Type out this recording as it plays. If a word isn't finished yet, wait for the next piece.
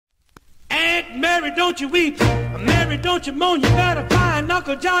Mary, don't you weep. Mary, don't you moan. You better find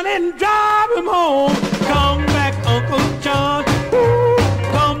Uncle John and drive him home. Come back, Uncle John. Ooh,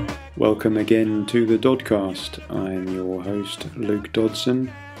 come back. Welcome again to the Dodcast. I'm your host, Luke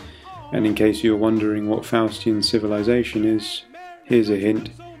Dodson. And in case you're wondering what Faustian Civilization is, here's a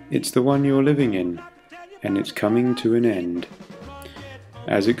hint. It's the one you're living in, and it's coming to an end.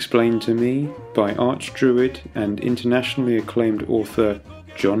 As explained to me by Archdruid and internationally acclaimed author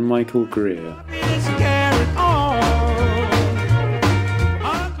John Michael Greer.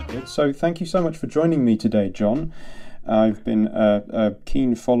 So thank you so much for joining me today, John. I've been a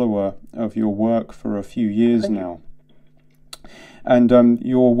keen follower of your work for a few years now. And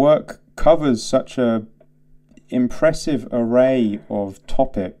your work covers such a impressive array of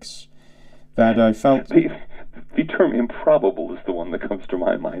topics that I felt... The term improbable is the one that comes to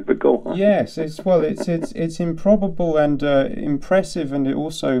my mind, but go on. Yes, it's improbable and impressive, and it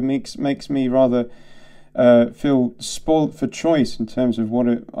also makes me rather feel spoilt for choice in terms of what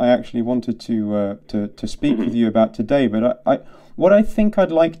I actually wanted to speak with you about today. But what I think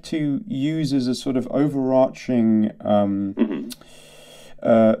I'd like to use as a sort of overarching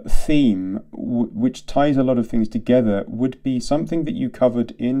theme, which ties a lot of things together, would be something that you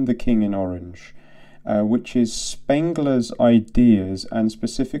covered in The King in Orange. Which is Spengler's ideas and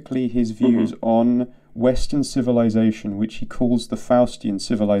specifically his views on Western civilization, which he calls the Faustian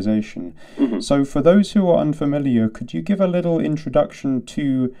Civilization. So for those who are unfamiliar, could you give a little introduction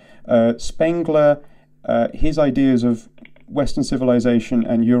to Spengler, his ideas of Western civilization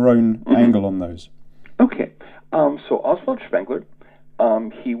and your own angle on those? Okay. So Oswald Spengler,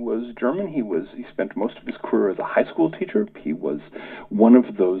 he was German. He spent most of his career as a high school teacher. He was one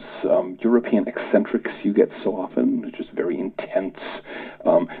of those European eccentrics you get so often, just very intense.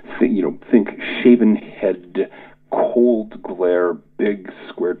 Think shaven head, cold glare, big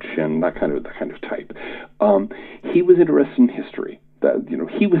square chin, that kind of type. He was interested in history.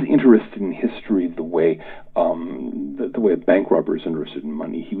 He was interested in history the way the way a bank robber is interested in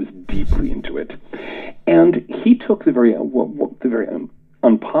money. He was deeply into it, and he took the very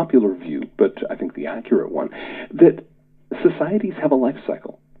unpopular view, but I think the accurate one, that societies have a life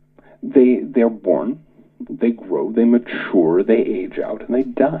cycle. They're born, they grow, they mature, they age out, and they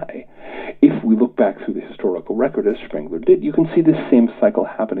die. If we look back through the historical record, as Spengler did, you can see the same cycle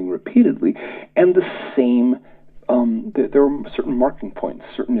happening repeatedly, and the same. There are certain marking points,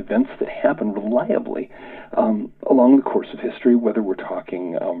 certain events that happen reliably along the course of history, whether we're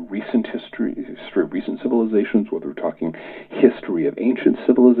talking recent history of recent civilizations, whether we're talking history of ancient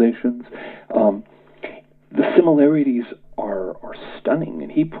civilizations. The similarities are stunning,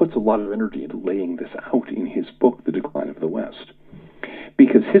 and he puts a lot of energy into laying this out in his book, The Decline of the West,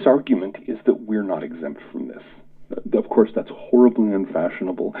 because his argument is that we're not exempt from this. Of course, that's horribly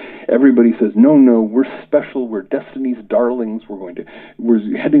unfashionable. Everybody says, no, we're special, we're destiny's darlings, we're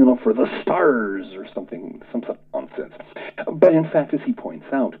heading off for the stars, or some such nonsense. But in fact, as he points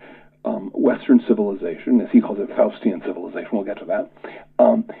out, Western civilization, as he calls it, Faustian civilization, we'll get to that,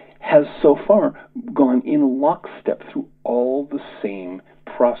 has so far gone in lockstep through all the same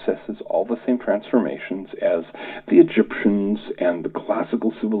processes, all the same transformations as the Egyptians and the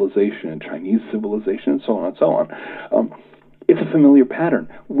classical civilization and Chinese civilization and so on and so on. It's a familiar pattern.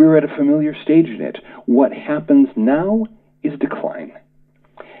 We're at a familiar stage in it. What happens now is decline.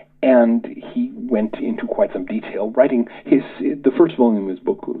 And he went into quite some detail, writing the first volume of his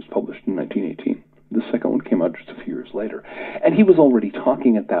book was published in 1918. The second one came out just a few years later. And he was already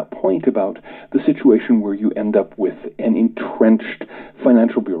talking at that point about the situation where you end up with an entrenched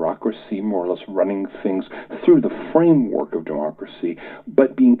financial bureaucracy, more or less running things through the framework of democracy,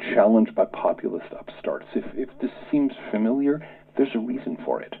 but being challenged by populist upstarts. If this seems familiar, there's a reason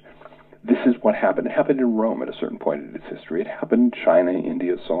for it. This is what happened. It happened in Rome at a certain point in its history. It happened in China,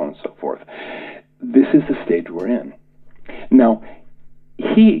 India, so on and so forth. This is the stage we're in. Now,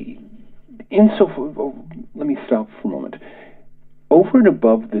 let me stop for a moment. Over and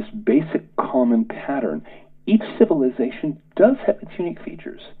above this basic common pattern, each civilization does have its unique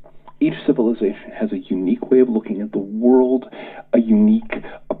features. Each civilization has a unique way of looking at the world, a unique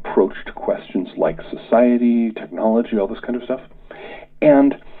approach to questions like society, technology, all this kind of stuff.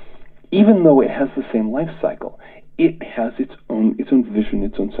 And even though it has the same life cycle, it has its own vision,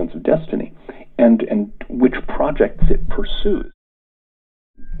 its own sense of destiny, and which projects it pursues.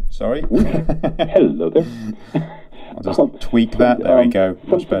 Sorry? Hello there. I'll just tweak that. There we go.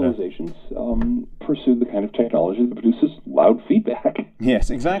 Much better. Some civilizations pursue the kind of technology that produces loud feedback. Yes,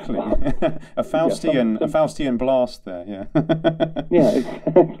 exactly. A Faustian blast there, yeah. Yeah,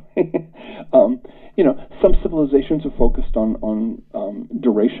 exactly. Some civilizations are focused on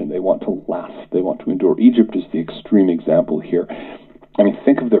duration. They want to last. They want to endure. Egypt is the extreme example here. I mean,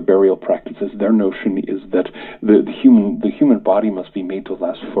 think of their burial practices. Their notion is that the human body must be made to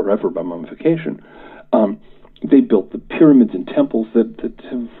last forever by mummification. They built the pyramids and temples that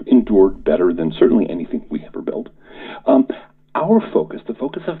have endured better than certainly anything we ever built. Our focus, the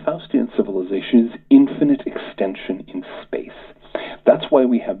focus of Faustian civilization, is infinite extension in space. That's why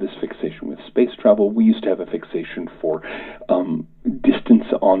we have this fixation with space travel. We used to have a fixation for distance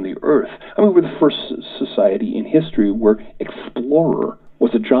on the Earth. I mean, we're the first society in history where explorer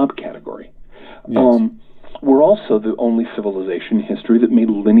was a job category. Yes. We're also the only civilization in history that made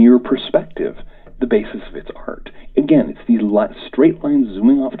linear perspective the basis of its art. Again, it's these straight lines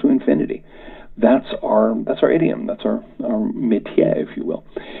zooming off to infinity. That's our idiom. That's our métier, if you will.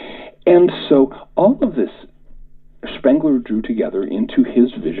 And so all of this Spengler drew together into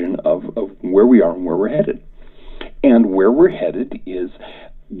his vision of where we are and where we're headed. And where we're headed is,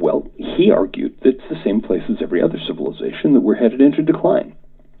 well, he argued that it's the same place as every other civilization, that we're headed into decline.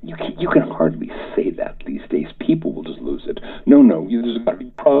 You can hardly say that these days. People will just lose it. No, there's got to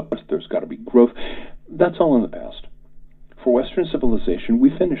be progress, there's got to be growth. That's all in the past. For Western civilization, we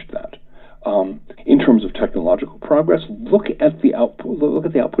finished that. In terms of technological progress, look at the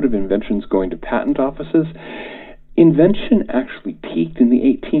output of inventions going to patent offices. Invention actually peaked in the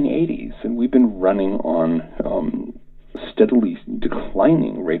 1880s, and we've been running on steadily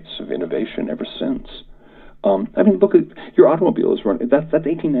declining rates of innovation ever since. I mean, look at your automobile is running. That's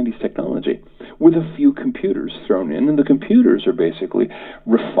 1890s technology, with a few computers thrown in, and the computers are basically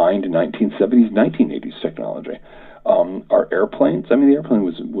refined 1970s, 1980s technology. Our airplanes. I mean, the airplane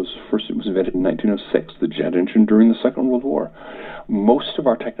was invented in 1906. The jet engine during the Second World War. Most of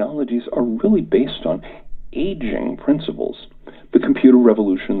our technologies are really based on aging principles. The computer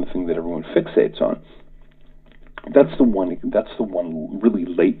revolution, the thing that everyone fixates on. That's the one really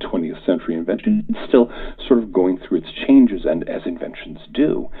late 20th century invention. It's still sort of going through its changes, and as inventions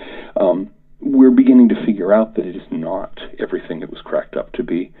do. We're beginning to figure out that it is not everything it was cracked up to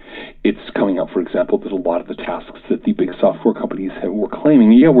be. It's coming out, for example, that a lot of the tasks that the big software companies were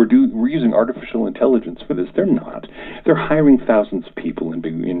claiming, we're using artificial intelligence for this. They're not. They're hiring thousands of people in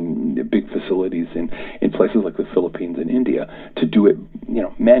big facilities in places like the Philippines and India to do it,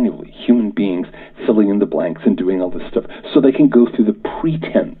 manually. Human beings filling in the blanks and doing all this stuff so they can go through the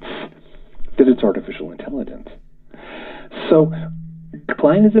pretense that it's artificial intelligence. So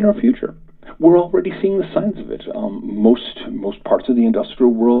decline is in our future. We're already seeing the signs of it. Most parts of the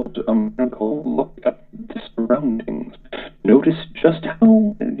industrial world go look at the surroundings. Notice just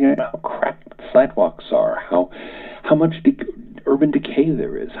how cracked the sidewalks are, how much urban decay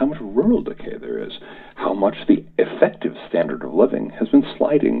there is, how much rural decay there is, how much the effective standard of living has been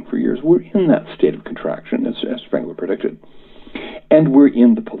sliding for years. We're in that state of contraction, as Spengler predicted. And we're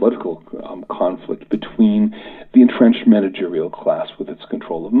in the political conflict between the entrenched managerial class with its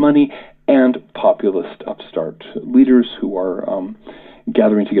control of money and populist upstart leaders who are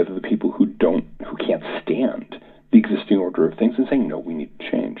gathering together the people who can't stand the existing order of things and saying, no, we need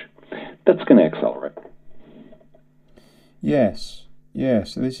to change. That's going to accelerate. Yes.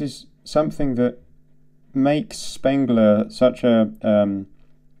 This is something that makes Spengler such an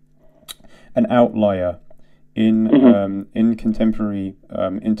outlier in contemporary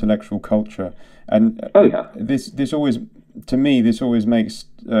intellectual culture, and this always makes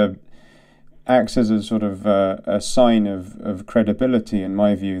acts as a sort of a sign of credibility, in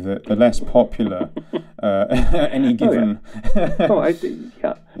my view, that the less popular any given.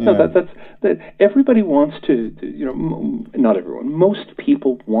 That everybody wants to, not everyone, most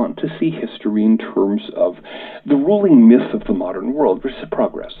people want to see history in terms of the ruling myth of the modern world, which is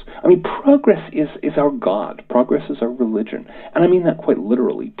progress. I mean, progress is our God. Progress is our religion. And I mean that quite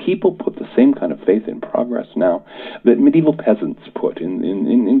literally. People put the same kind of faith in progress now that medieval peasants put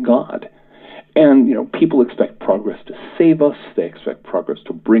in God. And, people expect progress to save us. They expect progress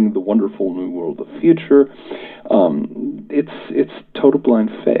to bring the wonderful new world of the future. It's total blind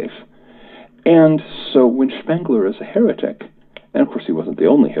faith. And so when Spengler is a heretic, and of course he wasn't the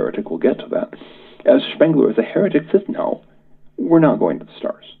only heretic, we'll get to that, as Spengler as a heretic says, no, we're not going to the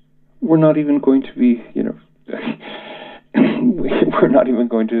stars. We're not even going to be, we're not even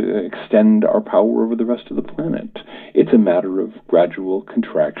going to extend our power over the rest of the planet. It's a matter of gradual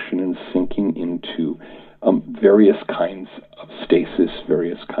contraction and sinking into various kinds of stasis,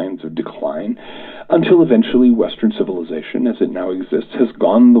 various kinds of decline, until eventually Western civilization, as it now exists, has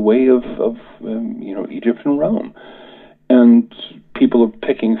gone the way of Egypt and Rome. And people are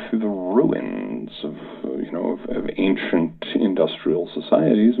picking through the ruins of ancient industrial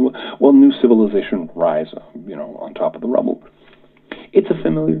societies, while new civilization rise, on top of the rubble. It's a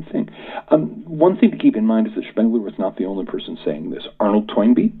familiar thing. One thing to keep in mind is that Spengler was not the only person saying this. Arnold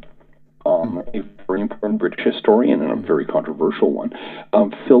Toynbee, a very important British historian and a very controversial one,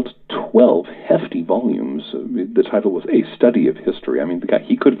 filled 12 hefty volumes. The title was A Study of History. I mean, the guy,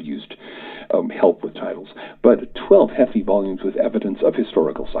 he could have used help with titles, but 12 hefty volumes with evidence of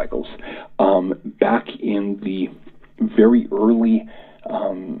historical cycles back in the very early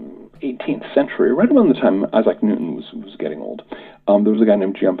 18th century, right around the time Isaac Newton was getting old. There was a guy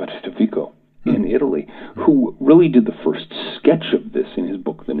named Giambattista Vico in Italy who really did the first sketch of this in his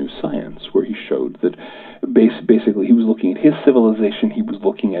book, The New Science, where he showed that basically he was looking at his civilization, he was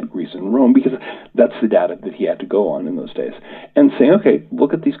looking at Greece and Rome, because that's the data that he had to go on in those days, and saying, okay,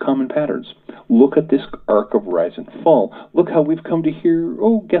 look at these common patterns. Look at this arc of rise and fall. Look how we've come to here.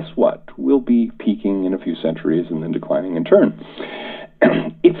 Oh, guess what? We'll be peaking in a few centuries and then declining in turn.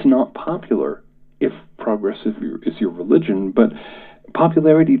 It's not popular if progress is your religion, but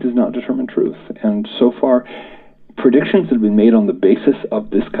popularity does not determine truth. And so far, predictions that have been made on the basis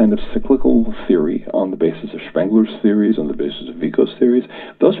of this kind of cyclical theory, on the basis of Spengler's theories, on the basis of Vico's theories,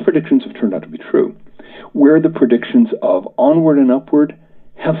 those predictions have turned out to be true. Where the predictions of onward and upward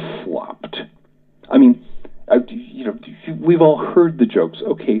have flopped. I mean, we've all heard the jokes.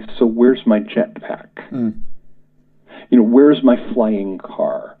 Okay, so where's my jetpack? Where's my flying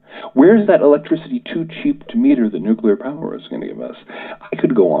car? Where's that electricity too cheap to meter that nuclear power is going to give us? I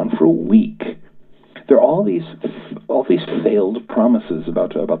could go on for a week. There are all these failed promises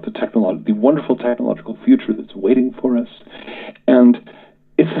about the wonderful technological future that's waiting for us, and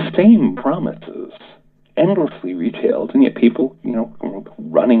it's the same promises, endlessly retailed, and yet people,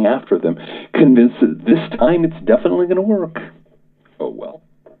 running after them, convinced that this time it's definitely going to work. Oh well.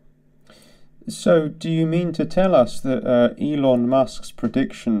 So, do you mean to tell us that Elon Musk's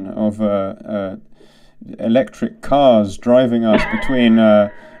prediction of electric cars driving us between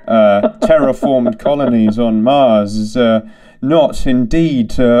terraformed colonies on Mars is not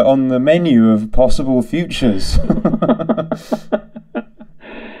indeed on the menu of possible futures?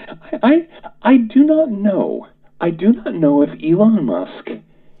 I do not know. I do not know if Elon Musk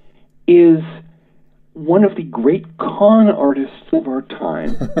is one of the great con artists of our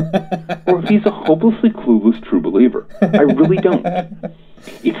time, or if he's a hopelessly clueless true believer. I really don't.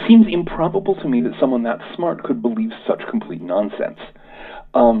 It seems improbable to me that someone that smart could believe such complete nonsense.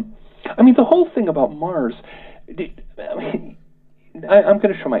 The whole thing about Mars, I'm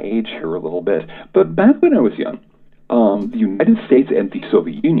going to show my age here a little bit, but back when I was young, the United States and the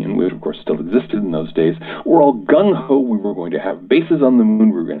Soviet Union, which of course still existed in those days, were all gung-ho. We were going to have bases on the moon,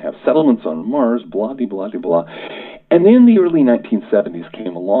 we were going to have settlements on Mars, blah-de-blah-de-blah. And then the early 1970s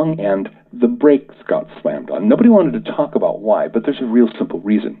came along and the brakes got slammed on. Nobody wanted to talk about why, but there's a real simple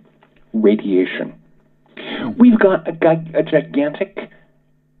reason. Radiation. We've got a gigantic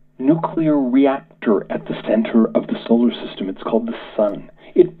nuclear reactor at the center of the solar system. It's called the sun.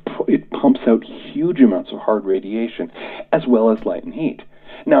 It pumps out huge amounts of hard radiation, as well as light and heat.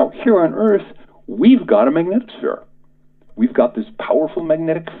 Now, here on Earth, we've got a magnetosphere. We've got this powerful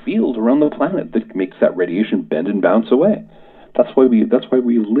magnetic field around the planet that makes that radiation bend and bounce away. That's why we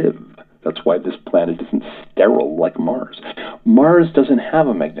live. That's why this planet isn't sterile like Mars. Mars doesn't have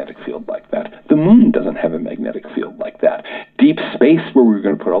a magnetic field like that. The moon doesn't have a magnetic field like that. Deep space, where we're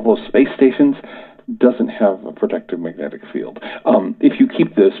going to put all those space stations, doesn't have a protective magnetic field. If you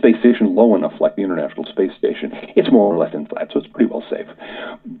keep the space station low enough, like the International Space Station, it's more or less inside, so it's pretty well safe.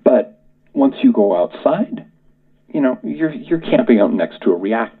 But once you go outside, you're camping out next to a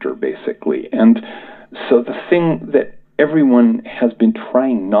reactor, basically. And so the thing that everyone has been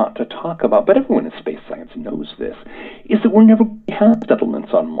trying not to talk about, but everyone in space science knows this, is that we're never going to have settlements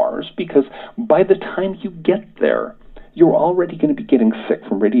on Mars, because by the time you get there, you're already going to be getting sick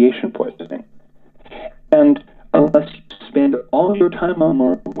from radiation poisoning. And unless you spend all your time on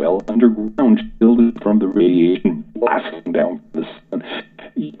Mars well underground, shielded from the radiation blasting down from the sun,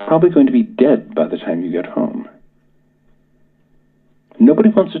 you're probably going to be dead by the time you get home. Nobody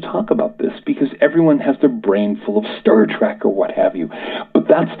wants to talk about this because everyone has their brain full of Star Trek or what have you. But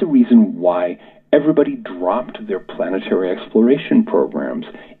that's the reason why everybody dropped their planetary exploration programs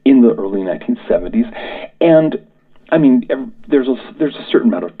in the early 1970s. And there's a certain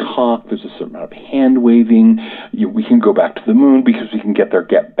amount of talk, there's a certain amount of hand-waving. We can go back to the moon because we can get there,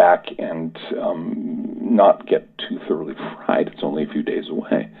 get back, and not get too thoroughly fried. It's only a few days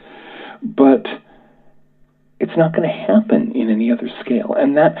away. But It's not going to happen in any other scale.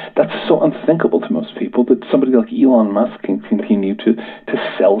 And that's so unthinkable to most people, that somebody like Elon Musk can continue to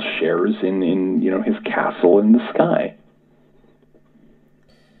sell shares in his castle in the sky.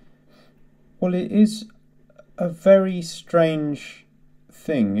 Well, it is a very strange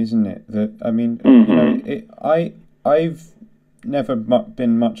thing, isn't it? That, I mean, I've never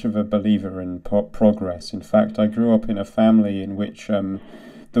been much of a believer in progress. In fact, I grew up in a family in which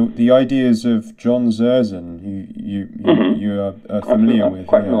the ideas of John Zerzan, who you are familiar with,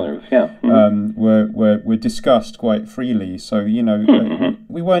 quite familiar with, yeah, mm-hmm. were discussed quite freely. So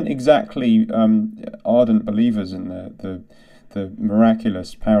we weren't exactly ardent believers in the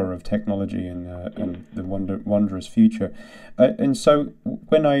miraculous power of technology and the wondrous future. And so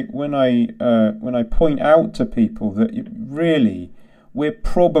when I point out to people that really we're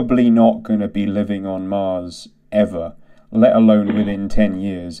probably not going to be living on Mars ever, let alone within 10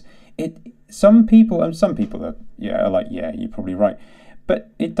 years, some people are like, yeah, you're probably right. But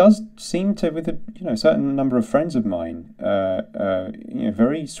it does seem to, with a certain number of friends of mine,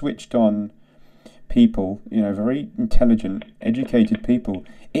 very switched on people, very intelligent, educated people,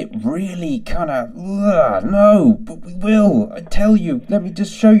 it really kind of, no, but we will, I tell you, let me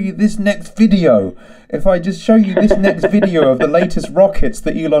just show you this next video. If I just show you this next video of the latest rockets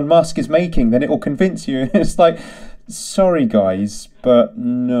that Elon Musk is making, then it will convince you. It's like, sorry guys, but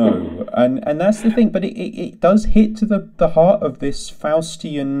no. And that's the thing, but it does hit to the heart of this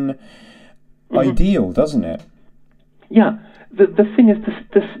Faustian ideal, doesn't it? Yeah. The thing is,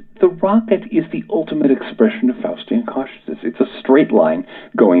 the rocket is the ultimate expression of Faustian consciousness. It's a straight line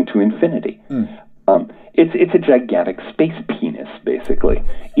going to infinity. It's a gigantic space penis, basically,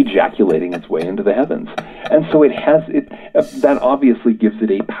 ejaculating its way into the heavens. And so that obviously gives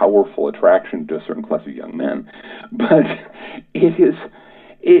it a powerful attraction to a certain class of young men. But it's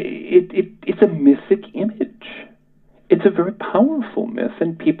a mythic image. It's a very powerful myth,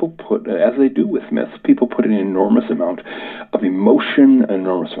 and people put, as they do with myths, people put an enormous amount of emotion, an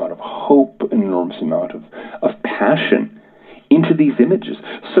enormous amount of hope, an enormous amount of passion into these images.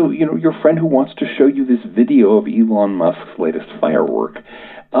 So, your friend who wants to show you this video of Elon Musk's latest firework,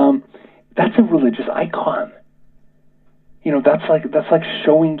 that's a religious icon. That's like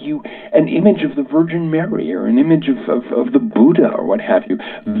showing you an image of the Virgin Mary or an image of the Buddha or what have you.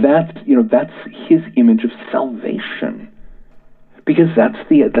 That's his image of salvation, because that's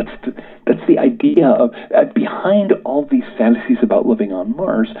the idea of behind all these fantasies about living on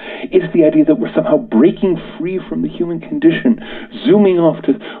Mars is the idea that we're somehow breaking free from the human condition, zooming off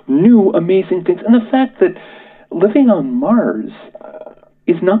to new amazing things, and the fact that living on Mars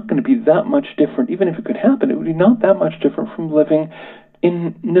is not going to be that much different. Even if it could happen, it would be not that much different from living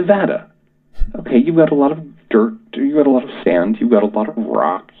in Nevada. Okay, you've got a lot of dirt, you've got a lot of sand, you've got a lot of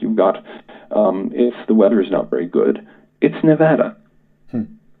rock, you've got, if the weather is not very good, it's Nevada.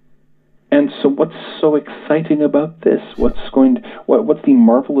 And so what's so exciting about this? What's the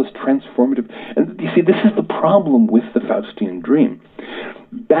marvelous transformative? And you see, this is the problem with the Faustian dream.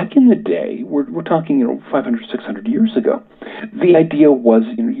 Back in the day, we're talking 500, 600 years ago, the idea was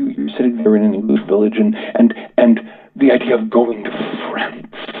you're sitting there in an English village and the idea of going to France,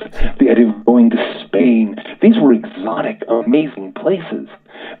 the idea of going to Spain, these were exotic, amazing places.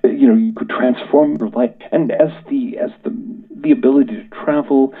 You could transform your life, and as the ability to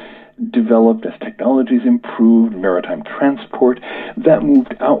travel developed, as technologies improved, maritime transport, that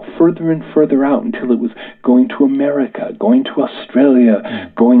moved out further and further out until it was going to America, going to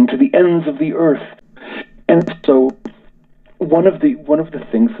Australia, going to the ends of the earth. And so one of the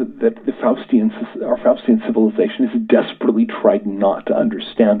things that our Faustian civilization has desperately tried not to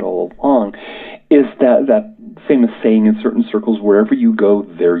understand all along is that famous saying in certain circles, wherever you go,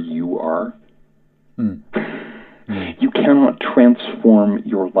 there you are. You cannot transform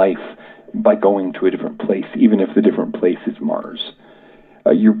your life by going to a different place, even if the different place is Mars.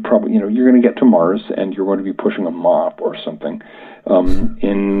 You're probably, you're going to get to Mars and you're going to be pushing a mop or something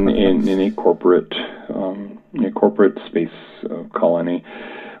in a corporate space colony,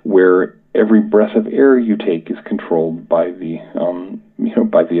 where every breath of air you take is controlled by the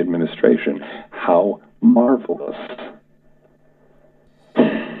by the administration. How marvelous!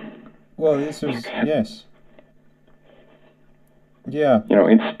 Well, this was yes. Yeah.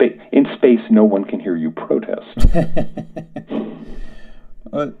 In space, no one can hear you protest.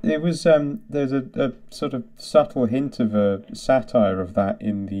 It was there's a sort of subtle hint of a satire of that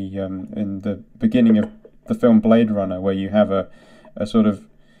in the beginning of the film Blade Runner, where you have a sort of,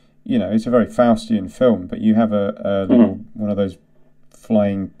 it's a very Faustian film, but you have a little one of those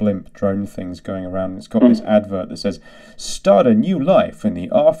flying blimp drone things going around. It's got this advert that says, "Start a new life in the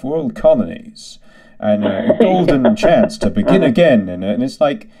off-world colonies." and a golden chance to begin again, and it's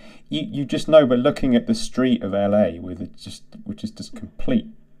like you just know by looking at the street of LA which is just complete,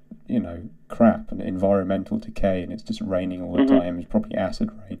 crap and environmental decay, and it's just raining all the time. It's probably acid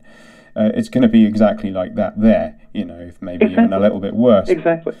rain. It's going to be exactly like that there, if maybe even a little bit worse.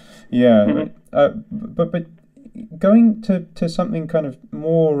 Exactly. Yeah, but going to something kind of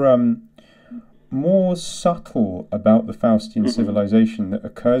more subtle about the Faustian civilization that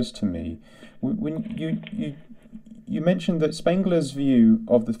occurs to me, when you mentioned that Spengler's view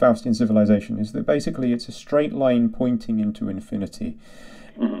of the Faustian civilization is that basically it's a straight line pointing into infinity,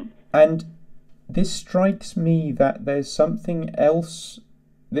 and this strikes me that there's something else.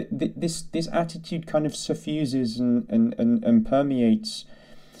 This attitude kind of suffuses and permeates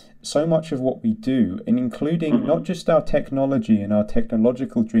so much of what we do, and including not just our technology and our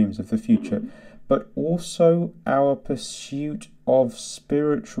technological dreams of the future, but also our pursuit of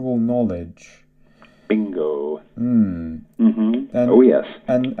spiritual knowledge. Bingo. And, oh yes.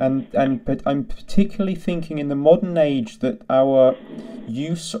 But I'm particularly thinking in the modern age that our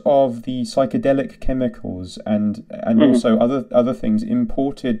use of the psychedelic chemicals and also other things,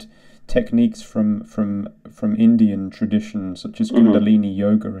 imported techniques from Indian traditions such as Kundalini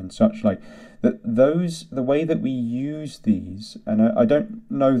yoga and such like, the way that we use these, and I don't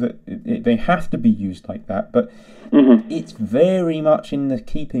know that they have to be used like that, but it's very much in the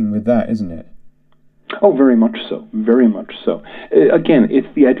keeping with that, isn't it? Oh, very much so. Very much so. Again,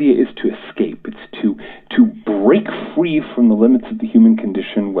 the idea is to escape. It's to break free from the limits of the human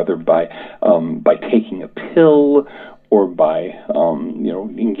condition, whether by taking a pill or by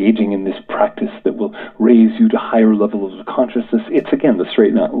engaging in this practice that will raise you to higher levels of consciousness. It's again the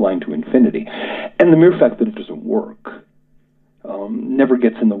straight line to infinity, and the mere fact that it doesn't work never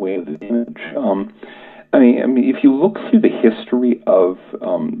gets in the way of the image. I mean, if you look through the history of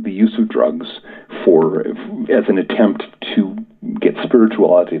the use of drugs as an attempt to get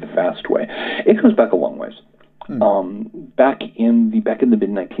spirituality the fast way, it goes back a long ways. Back in the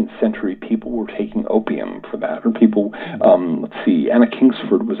mid-19th century, people were taking opium for that, or people. Let's see, Anna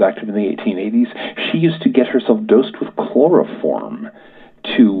Kingsford was active in the 1880s. She used to get herself dosed with chloroform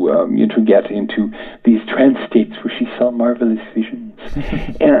to get into these trance states where she saw marvelous visions.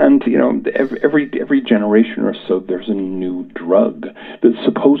 And every generation or so, there's a new drug that's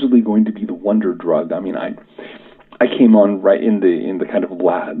supposedly going to be the wonder drug. I mean, I came on right in the kind of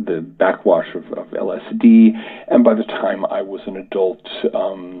the backwash of LSD, and by the time I was an adult,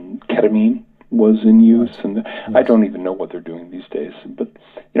 ketamine was in use, and I don't even know what they're doing these days. But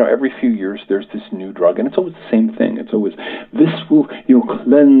every few years there's this new drug, and it's always the same thing. It's always this will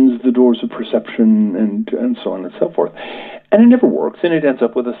cleanse the doors of perception and so on and so forth, and it never works, and it ends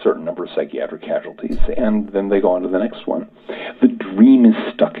up with a certain number of psychiatric casualties, and then they go on to the next one. The dream is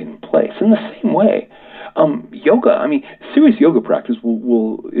stuck in place in the same way. Yoga, I mean, serious yoga practice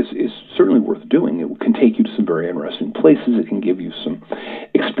is certainly worth doing. It can take you to some very interesting places. It can give you some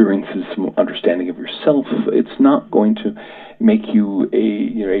experiences, some understanding of yourself. It's not going to make you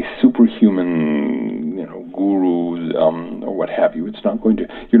a superhuman, guru or what have you.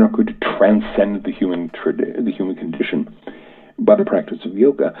 You're not going to transcend the human condition by the practice of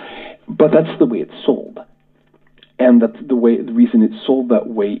yoga. But that's the way it's sold. And that's the reason it's sold that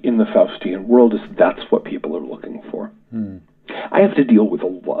way in the Faustian world is that's what people are looking for. I have to deal with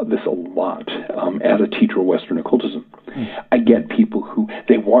this a lot as a teacher of Western occultism. I get people who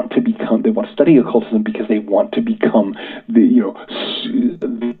they want to study occultism because they want to become the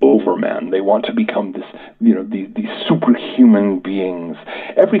overman. They want to become this, these superhuman beings.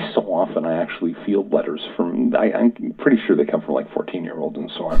 Every so often, I actually field letters from. I'm pretty sure they come from like 14-year-olds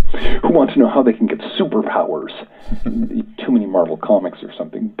and so on, who want to know how they can get superpowers. Too many Marvel comics or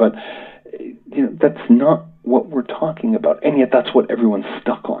something, but that's not what we're talking about, and yet that's what everyone's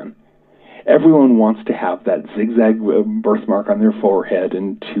stuck on. Everyone wants to have that zigzag birthmark on their forehead,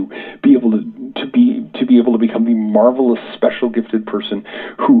 and to be able to become the marvelous, special, gifted person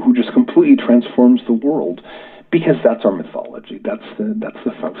who just completely transforms the world, because that's our mythology. That's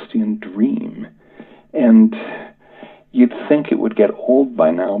the Faustian dream, and you'd think it would get old by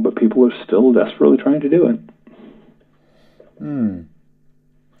now, but people are still desperately trying to do it.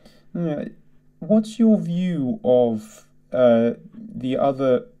 Yeah. What's your view of the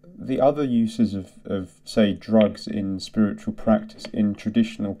other uses of say drugs in spiritual practice in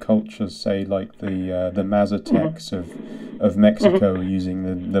traditional cultures, say like the Mazatecs of Mexico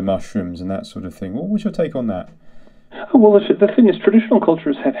using the mushrooms and that sort of thing? What was your take on that? Well, the thing is, traditional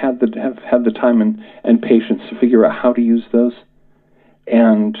cultures have had the time and patience to figure out how to use those,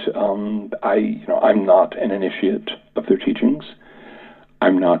 and I'm not an initiate of their teachings.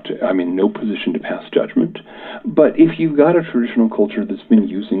 I'm in no position to pass judgment. But if you've got a traditional culture that's been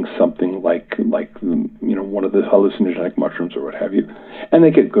using something like one of the hallucinogenic mushrooms or what have you, and they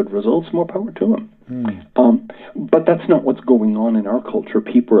get good results, more power to them. But that's not what's going on in our culture.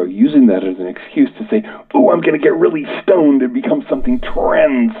 People are using that as an excuse to say, "Oh, I'm going to get really stoned and become something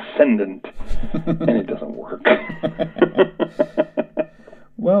transcendent," and it doesn't work.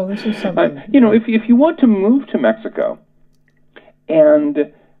 Well, this is something. If you want to move to Mexico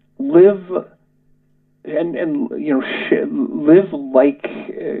and live live like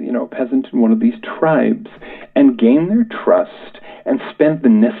a peasant in one of these tribes and gain their trust and spend the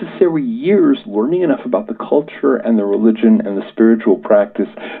necessary years learning enough about the culture and the religion and the spiritual practice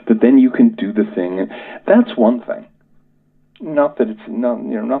that then you can do the thing. That's one thing. Not that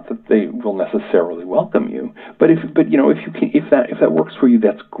they will necessarily welcome you, but if that works for you,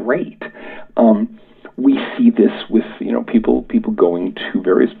 that's great. We see this with people going to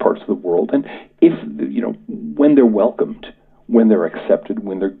various parts of the world, and if when they're welcomed, when they're accepted,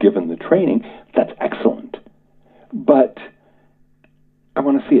 when they're given the training, that's excellent. But I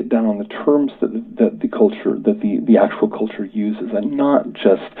want to see it done on the terms that the actual culture uses, and not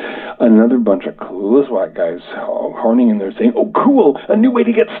just another bunch of clueless white guys horning in there saying, "Oh, cool, a new way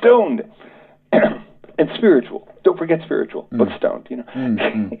to get stoned," and spiritual. Don't forget spiritual, but stoned.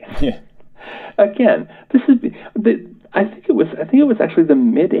 Yeah. Again, I think it was actually the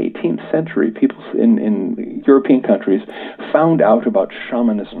mid 18th century. People in European countries found out about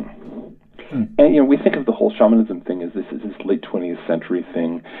shamanism. And we think of the whole shamanism thing as this late 20th century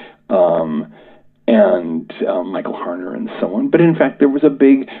thing, and Michael Harner and so on. But in fact, there was a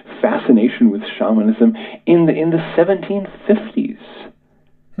big fascination with shamanism in the 1750s.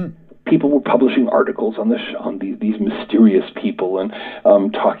 People were publishing articles on these mysterious people and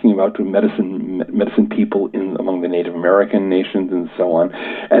talking about medicine people among the Native American nations and so on,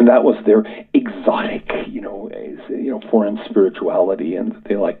 and that was their exotic, foreign spirituality, and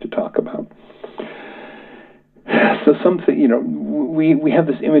they like to talk about. So we have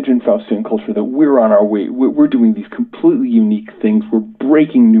this image in Faustian culture that we're on our way. We're doing these completely unique things. We're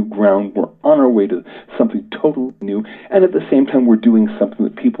breaking new ground. We're on our way to something totally new. And at the same time, we're doing something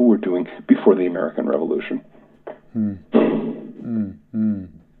that people were doing before the American Revolution.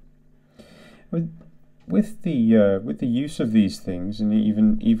 With the use of these things, and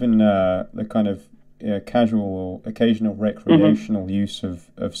even the kind of casual or occasional recreational use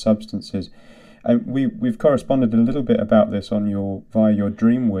of substances. We've corresponded a little bit about this via your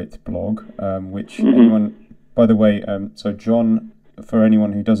Dreamwidth blog, which anyone, by the way, so John, for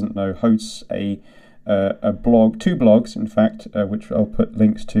anyone who doesn't know, hosts a blog, two blogs in fact, which I'll put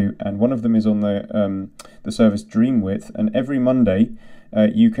links to, and one of them is on the service Dreamwidth, and every Monday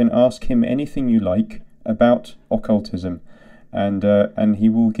you can ask him anything you like about occultism, and he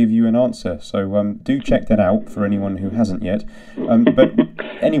will give you an answer. So do check that out for anyone who hasn't yet. But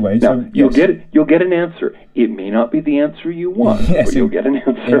anyway, now, you'll get an answer. It may not be the answer you want, yes, but you'll get an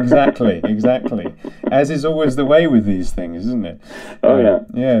answer. Exactly. As is always the way with these things, isn't it? Oh yeah.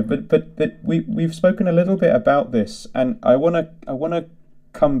 Yeah, but we've spoken a little bit about this, and I wanna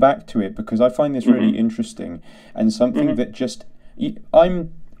come back to it because I find this really interesting and something that just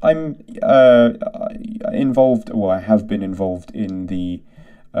I'm involved, or I have been involved in the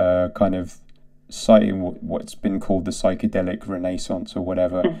kind of what's been called the psychedelic renaissance or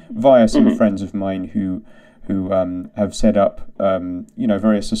whatever, via some friends of mine who have set up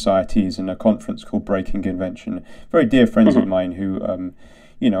various societies and a conference called Breaking Convention. Very dear friends of mine who and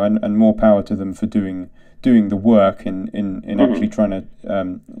more power to them for doing the work in actually trying to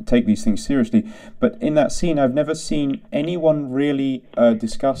take these things seriously. But in that scene, I've never seen anyone really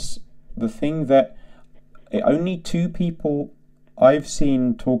discuss the thing that only two people I've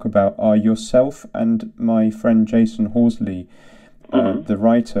seen talk about are yourself and my friend Jason Horsley, the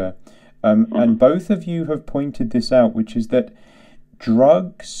writer. And both of you have pointed this out, which is that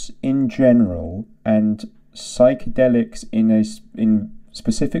drugs in general and psychedelics in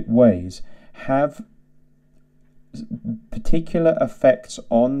specific ways have particular effects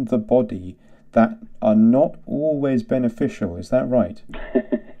on the body that are not always beneficial. Is that right?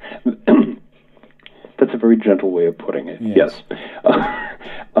 That's a very gentle way of putting it. Yes.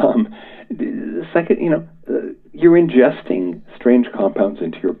 Second, you're ingesting strange compounds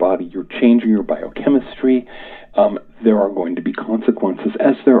into your body. You're changing your biochemistry. There are going to be consequences,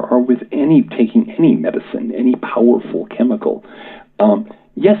 as there are with taking any medicine, any powerful chemical.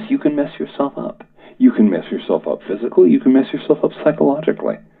 Yes, you can mess yourself up. You can mess yourself up physically. You can mess yourself up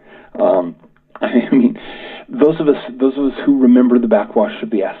psychologically. those of us who remember the backwash of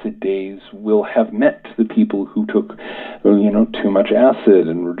the acid days will have met the people who took, too much acid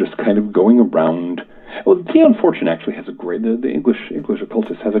and were just kind of going around. Well, Theon Fortune actually has a great, the English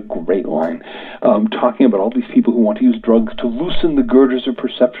occultist has a great line, talking about all these people who want to use drugs to loosen the girders of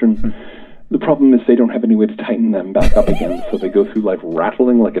perception. The problem is they don't have any way to tighten them back up again, so they go through life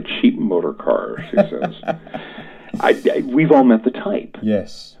rattling like a cheap motor car, she says. We've all met the type.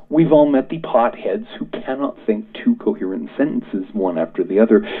 Yes. We've all met the potheads who cannot think two coherent sentences one after the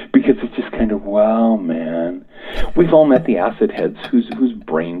other because it's just kind of, wow, man. We've all met the acid heads whose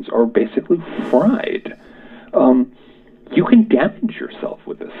brains are basically fried. You can damage yourself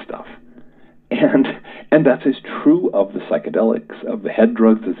with this stuff. And that's as true of the psychedelics, of the head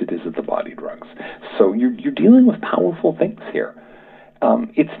drugs, as it is of the body drugs. So you're dealing with powerful things here.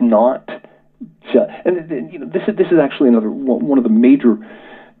 It's not just, and this is actually another one of the major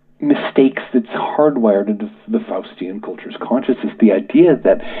mistakes that's hardwired into the Faustian culture's consciousness, the idea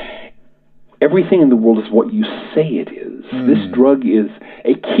that everything in the world is what you say it is. This drug is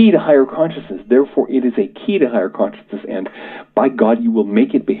a key to higher consciousness, therefore it is a key to higher consciousness, and by God, you will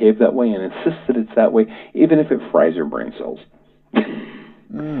make it behave that way and insist that it's that way, even if it fries your brain cells.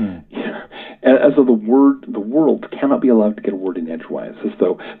 Yeah. As though the world cannot be allowed to get a word in edgewise, as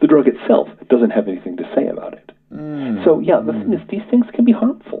though the drug itself doesn't have anything to say about it. So yeah, the thing is, these things can be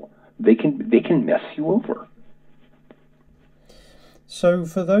harmful. They can mess you over. So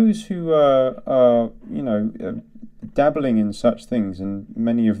for those who are dabbling in such things, and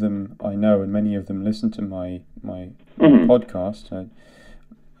many of them I know, and many of them listen to my podcast,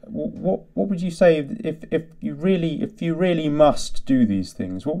 what would you say if you really must do these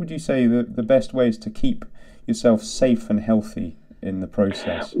things? What would you say the best ways to keep yourself safe and healthy in the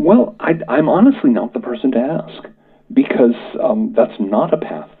process? Well, I'm honestly not the person to ask, because that's not a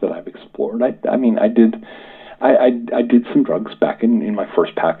path that I've explored. I mean, I did some drugs back in my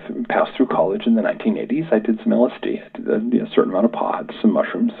first pass through college in the 1980s. I did some LSD. I did a certain amount of pot, some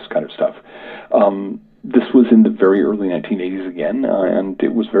mushrooms, this kind of stuff. This was in the very early 1980s again, and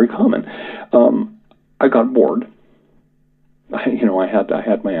it was very common. I got bored. I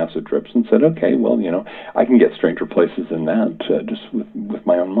had my acid trips and said, okay, well, I can get stranger places than that just with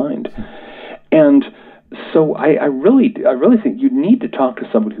my own mind. And so I really think you need to talk to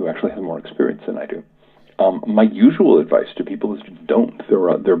somebody who actually has more experience than I do. My usual advice to people is don't. There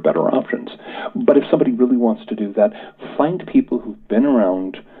are better options. But if somebody really wants to do that, find people who've been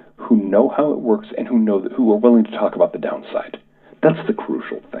around, who know how it works, and who are willing to talk about the downside. That's the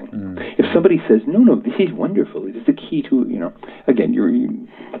crucial thing. If somebody says, no, this is wonderful, it is the key to, again,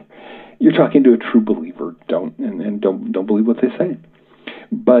 you're talking to a true believer. Don't believe what they say.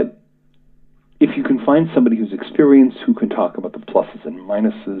 But if you can find somebody who's experienced, who can talk about the pluses and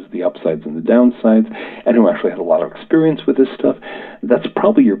minuses, the upsides and the downsides, and who actually had a lot of experience with this stuff, that's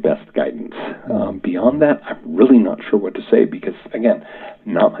probably your best guidance. Beyond that, I'm really not sure what to say because, again,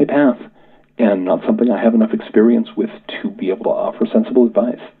 not my path and not something I have enough experience with to be able to offer sensible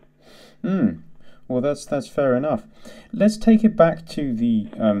advice. Well, that's fair enough. Let's take it back to the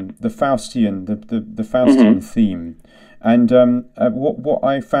Faustian, the Faustian theme. And what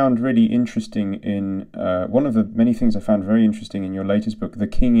I found really interesting in one of the many things I found very interesting in your latest book, The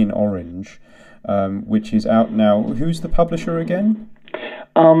King in Orange, which is out now. Who's the publisher again?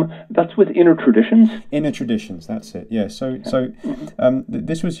 That's with Inner Traditions. Inner Traditions, that's it. Yeah. So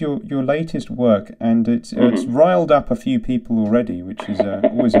this was your latest work, and it's riled up a few people already, which is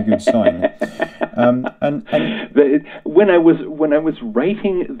always a good sign. When I was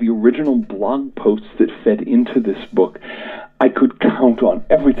writing the original blog posts that fed into this book, I could count on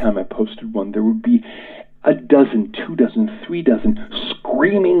every time I posted one, there would be a dozen, 2 dozen, 3 dozen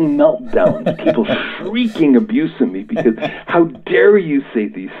screaming meltdowns, people shrieking abuse of me because how dare you say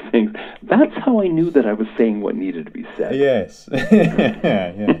these things? That's how I knew that I was saying what needed to be said. Yes,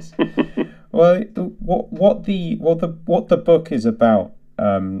 yes. Well, what the book is about,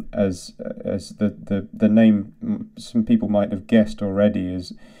 as the name some people might have guessed already,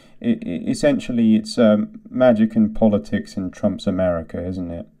 is essentially it's magic and politics in Trump's America, isn't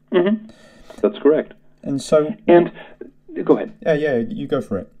it? Mm-hmm. That's correct. And so, go ahead. Yeah, you go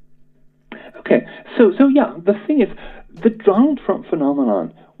for it. Okay, so yeah, the thing is, the Donald Trump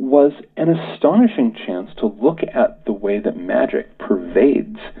phenomenon was an astonishing chance to look at the way that magic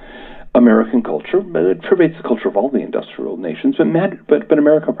pervades American culture, but it pervades the culture of all the industrial nations, but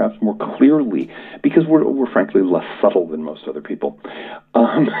America perhaps more clearly, because we're frankly less subtle than most other people.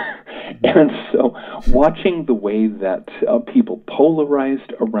 And so, watching the way that people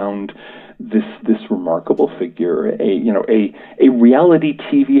polarized around this remarkable figure, a reality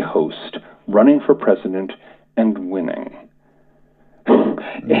TV host running for president, and winning.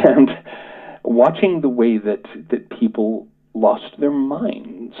 And watching the way that people lost their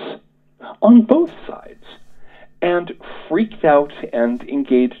minds on both sides and freaked out and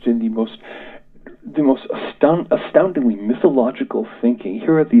engaged in the most astoundingly mythological thinking.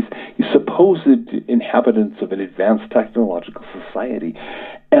 Here are these supposed inhabitants of an advanced technological society,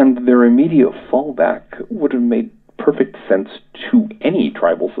 and their immediate fallback would have made perfect sense to any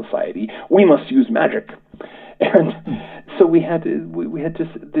tribal society. We must use magic. And so we had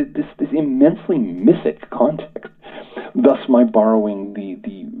just this immensely mythic context. Thus, my borrowing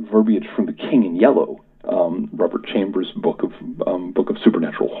the verbiage from The King in Yellow, Robert Chambers' book of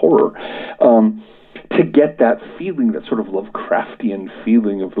supernatural horror, to get that feeling, that sort of Lovecraftian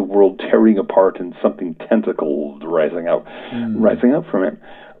feeling of the world tearing apart and something tentacled rising out from it.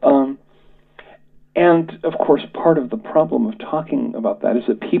 And, of course, part of the problem of talking about that is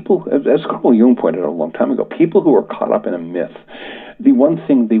that people, as Carl Jung pointed out a long time ago, people who are caught up in a myth, the one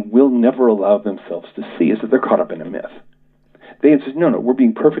thing they will never allow themselves to see is that they're caught up in a myth. They insist, no, we're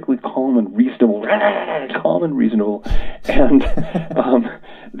being perfectly calm and reasonable, and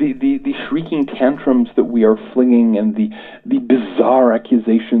the shrieking tantrums that we are flinging, and the bizarre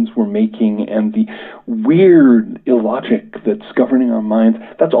accusations we're making, and the weird illogic that's governing our minds,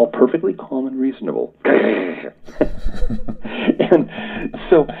 that's all perfectly calm and reasonable. And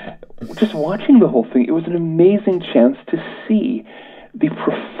so, just watching the whole thing, it was an amazing chance to see the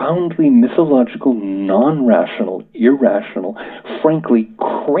profoundly mythological, non-rational, irrational, frankly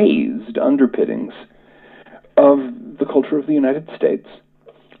crazed underpinnings of the culture of the United States,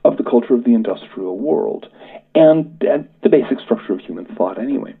 of the culture of the industrial world, and the basic structure of human thought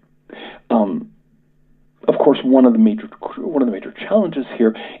anyway. Of course, one of the major challenges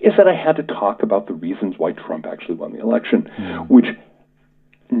here is that I had to talk about the reasons why Trump actually won the election, which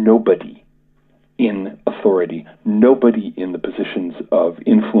nobody in authority, nobody in the positions of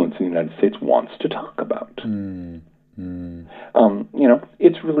influence in the United States wants to talk about.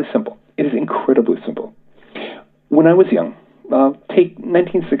 It's really simple. It is incredibly simple. When I was young, take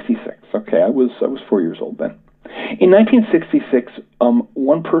 1966. Okay, I was 4 years old then. In 1966,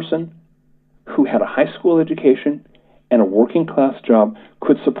 one person who had a high school education and a working class job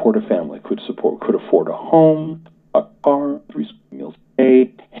could support a family, could afford a home, a car, 3 meals a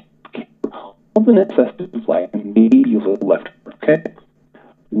day, all the necessities of life, and maybe a little left. Okay,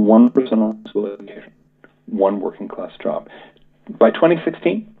 1% on school education, one working class job. By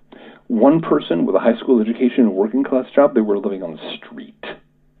 2016, one person with a high school education and a working class job, they were living on the street.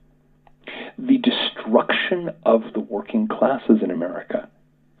 The destruction of the working classes in America,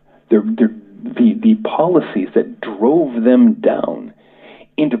 the policies that drove them down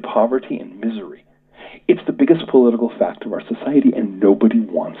into poverty and misery. It's the biggest political fact of our society, and nobody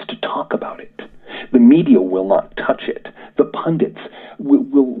wants to talk about it. The media will not touch it. The pundits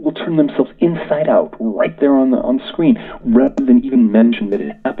will turn themselves inside out right there on the screen, rather than even mention that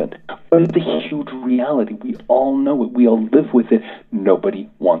it happened. But it's a huge reality. We all know it. We all live with it. Nobody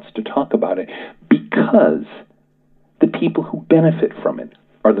wants to talk about it because the people who benefit from it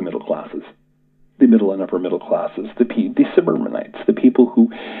are the middle classes. The middle and upper middle classes, the suburbanites, the people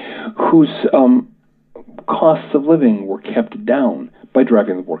whose costs of living were kept down by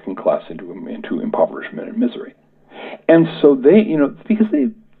driving the working class into impoverishment and misery. And so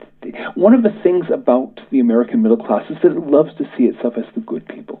one of the things about the American middle class is that it loves to see itself as the good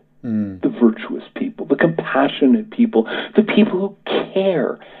people, the virtuous people, the compassionate people, the people who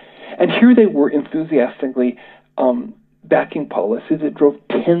care. And here they were enthusiastically backing policies that drove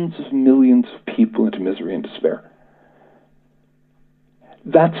tens of millions of people into misery and despair.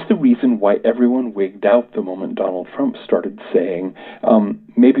 That's the reason why everyone wigged out the moment Donald Trump started saying,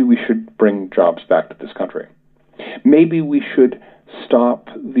 maybe we should bring jobs back to this country. Maybe we should stop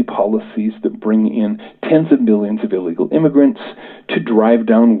the policies that bring in tens of millions of illegal immigrants to drive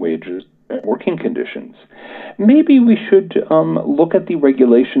down wages and working conditions. Maybe we should look at the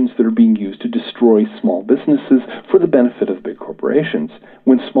regulations that are being used to destroy small businesses for the benefit of big corporations,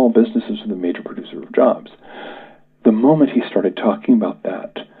 when small businesses are the major producer of jobs. The moment he started talking about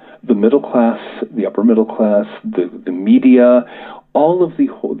that, the middle class, the upper middle class, the media, all of the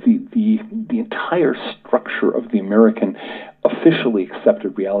entire structure of the American officially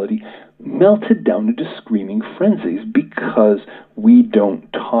accepted reality melted down into screaming frenzies because we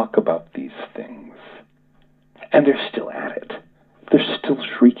don't talk about these things. And they're still at it. They're still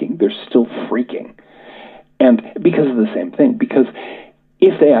shrieking. They're still freaking. And because of the same thing, because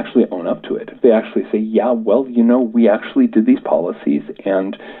if they actually own up to it, if they actually say, yeah, well, we actually did these policies,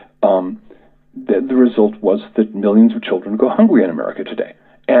 and the result was that millions of children go hungry in America today.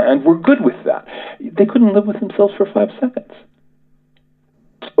 and we're good with that. They couldn't live with themselves for 5 seconds.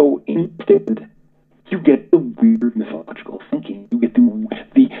 So instead, you get the weird mythological thinking. You get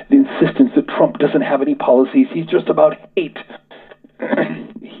the insistence that Trump doesn't have any policies. He's just about hate.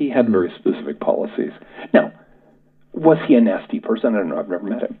 He had very specific policies. Now, was he a nasty person? I don't know. I've never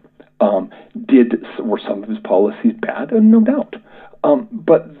met him. Were some of his policies bad? No doubt.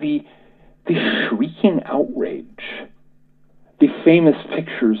 But the shrieking outrage, the famous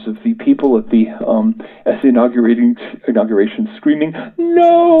pictures of the people at the inauguration screaming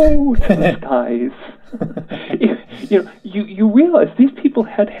 "No" to the skies. You realize these people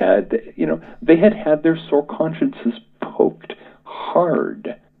had their sore consciences poked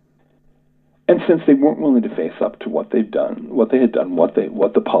hard. And since they weren't willing to face up to what they had done, what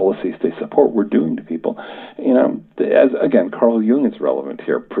the policies they support were doing to people, as again, Carl Jung is relevant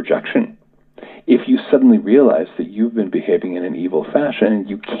here. Projection. If you suddenly realize that you've been behaving in an evil fashion and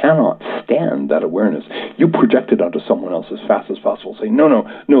you cannot stand that awareness, you project it onto someone else as fast as possible, saying, no,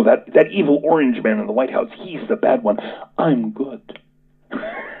 that evil orange man in the White House, he's the bad one. I'm good.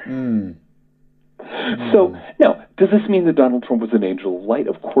 So, now, does this mean that Donald Trump was an angel of light?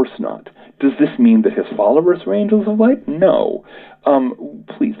 Of course not. Does this mean that his followers were angels of light? No.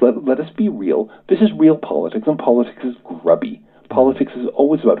 Please, let us be real. This is real politics, and politics is grubby. Politics is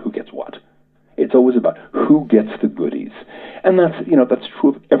always about who gets what. It's always about who gets the goodies. And that's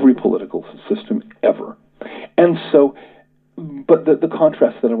true of every political system ever. And so, but the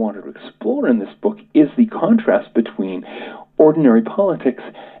contrast that I wanted to explore in this book is the contrast between ordinary politics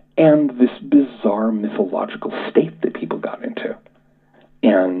and this bizarre mythological state that people got into,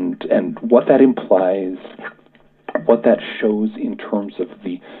 and what that implies, what that shows in terms of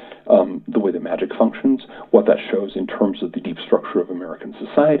the way the magic functions, what that shows in terms of the deep structure of American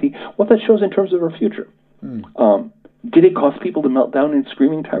society, what that shows in terms of our future. Did it cause people to melt down in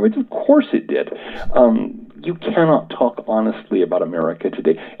screaming tirades? Of course it did. You cannot talk honestly about America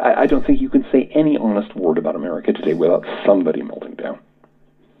today. I don't think you can say any honest word about America today without somebody melting down.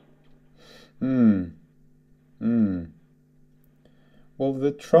 Well,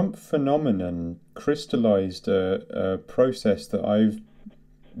 the Trump phenomenon crystallized a process that I've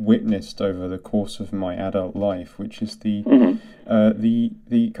witnessed over the course of my adult life, which is the kind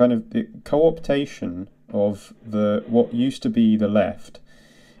of the co-optation of what used to be the left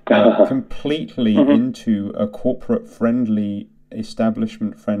completely into a corporate-friendly,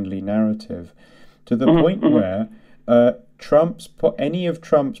 establishment-friendly narrative, to the point where any of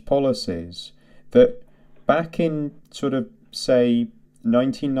Trump's policies that back in sort of, say,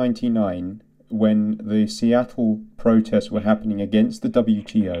 1999, when the Seattle protests were happening against the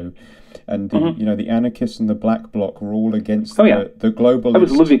WTO, and the anarchists and the Black Bloc were all against the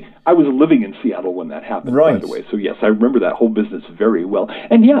globalists. I was living in Seattle when that happened, right. By the way. So yes, I remember that whole business very well.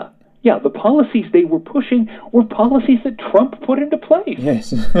 And the policies they were pushing were policies that Trump put into place.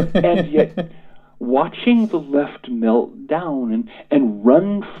 Yes. And yet, watching the left melt down and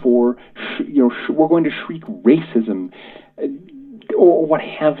run for, we're going to shriek racism, or what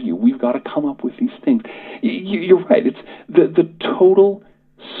have you. We've got to come up with these things. You're right. It's the total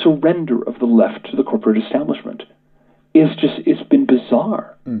surrender of the left to the corporate establishment. It's been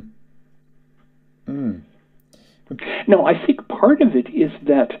bizarre. Now, I think part of it is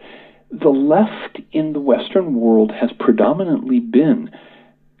that the left in the Western world has predominantly been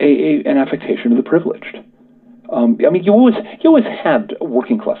an affectation of the privileged. You always had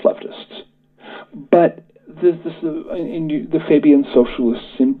working class leftists, but the Fabian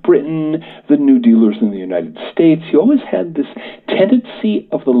socialists in Britain, the New Dealers in the United States, you always had this tendency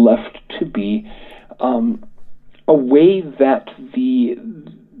of the left to be a way that the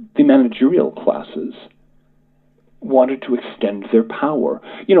managerial classes wanted to extend their power.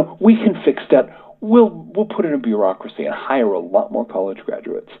 We can fix that. We'll put in a bureaucracy and hire a lot more college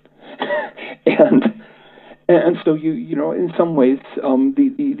graduates, and so in some ways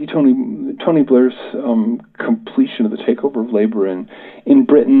the Tony Blair's completion of the takeover of labor in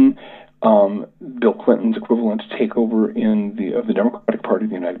Britain, Bill Clinton's equivalent takeover of the Democratic Party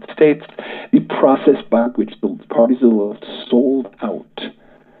of the United States, the process by which the parties of the left sold out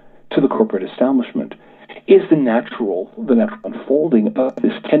to the corporate establishment, is the natural unfolding of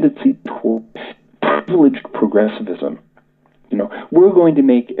this tendency toward privileged progressivism. We're going to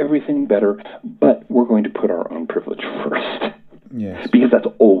make everything better, but we're going to put our own privilege first. Yes. Because that's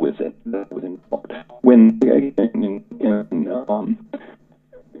always involved. When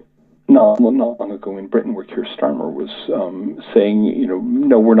not long ago in Britain, where Keir Starmer was saying,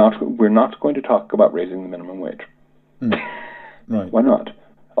 no, we're not going to talk about raising the minimum wage. Right. Why not?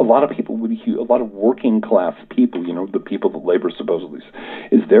 A lot of people a lot of working class people, the people that labor supposedly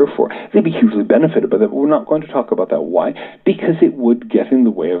is there for, they'd be hugely benefited by that. But we're not going to talk about that. Why? Because it would get in the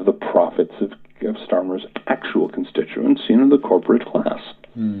way of the profits of Starmer's actual constituents, the corporate class.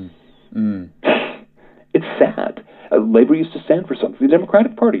 It's sad. Labor used to stand for something. The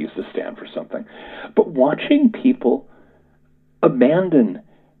Democratic Party used to stand for something. But watching people abandon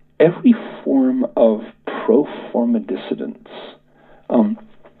every form of pro forma dissidence,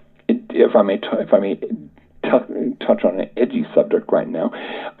 if I may touch on an edgy subject right now,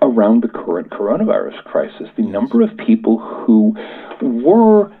 around the current coronavirus crisis, the number of people who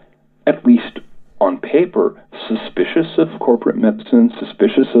were, at least on paper, suspicious of corporate medicine,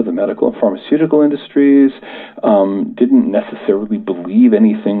 suspicious of the medical and pharmaceutical industries, didn't necessarily believe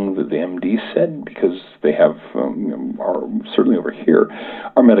anything that the MD said, because they have, certainly over here,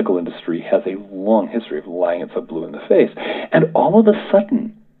 our medical industry has a long history of lying itself blue in the face. And all of a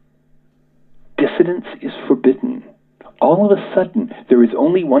sudden, dissidence is forbidden. All of a sudden, there is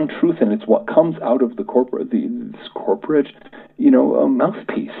only one truth, and it's what comes out of the corporate, this corporate,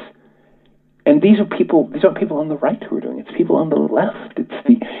 mouthpiece. And these aren't people on the right who are doing it. It's people on the left. It's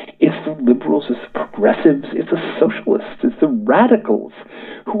the liberals, it's the progressives, it's the socialists, it's the radicals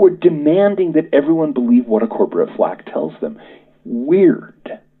who are demanding that everyone believe what a corporate flag tells them.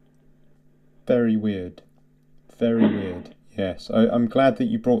 Weird. Very weird. Very weird. Yes, I'm glad that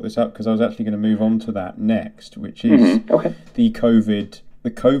you brought this up, because I was actually going to move on to that next, which is the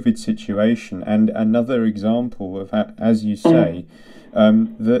COVID situation, and another example of how, as you say,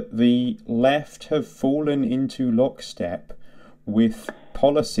 that the left have fallen into lockstep with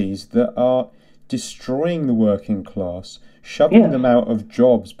policies that are destroying the working class, shoving them out of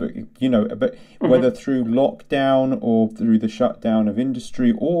jobs, but whether through lockdown or through the shutdown of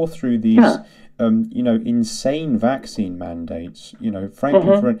industry or through these insane vaccine mandates,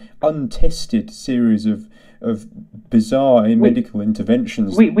 frankly, for an untested series of bizarre medical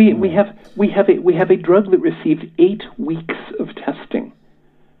interventions. We have a drug that received 8 weeks of testing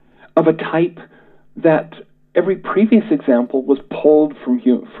of a type that every previous example was pulled from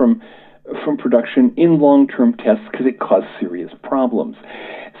production in long-term tests because it caused serious problems.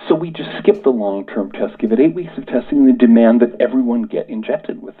 So we just skip the long-term test, give it 8 weeks of testing, and then demand that everyone get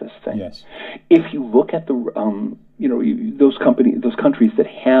injected with this thing. Yes. If you look at the those countries that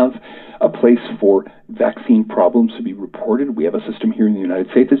have a place for vaccine problems to be reported, we have a system here in the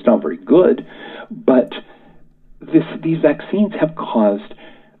United States that's not very good, but these vaccines have caused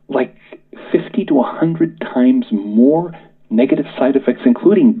like 50 to 100 times more negative side effects,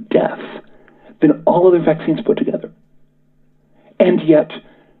 including death, than all other vaccines put together. And yet,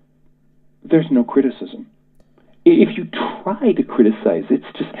 there's no criticism. If you try to criticize,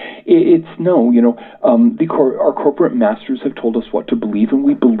 our corporate masters have told us what to believe, and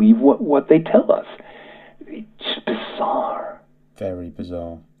we believe what they tell us. It's bizarre. Very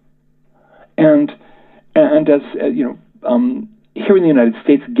bizarre. And as here in the United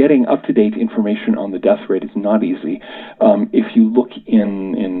States, getting up-to-date information on the death rate is not easy. If you look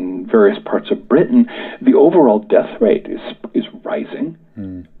in various parts of Britain, the overall death rate is rising.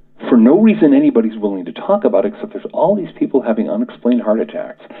 For no reason anybody's willing to talk about it, except there's all these people having unexplained heart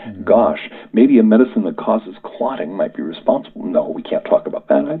attacks. Gosh, maybe a medicine that causes clotting might be responsible. No, we can't talk about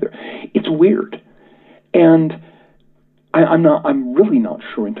that either. It's weird. And I'm really not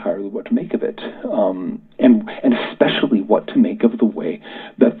sure entirely what to make of it, and especially what to make of the way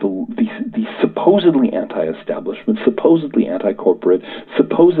that the supposedly anti-establishment, supposedly anti-corporate,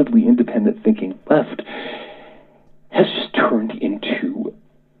 supposedly independent thinking left has just turned into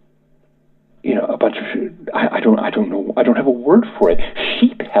a bunch of I don't know, I don't have a word for it.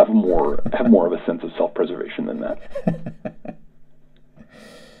 Sheep have more of a sense of self-preservation than that.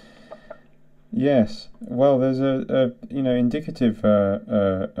 Yes. Well, there's a indicative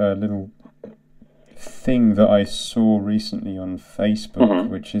little thing that I saw recently on Facebook,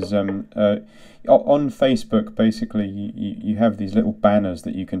 which is on Facebook. Basically, you have these little banners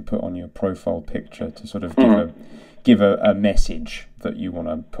that you can put on your profile picture to sort of give a message that you want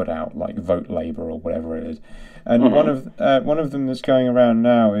to put out, like vote Labour or whatever it is. And one of them that's going around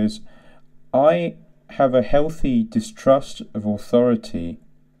now is, I have a healthy distrust of authority,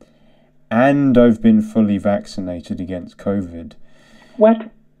 and I've been fully vaccinated against COVID.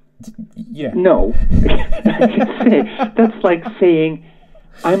 What? Yeah. No. That's like saying,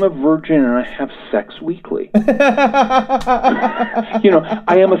 I'm a virgin and I have sex weekly. I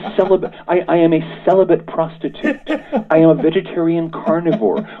am a celibate. I am a celibate prostitute. I am a vegetarian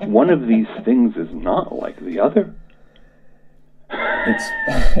carnivore. One of these things is not like the other.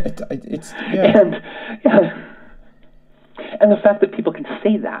 It's yeah. And the fact that people can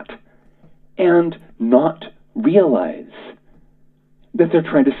say that and not realize that they're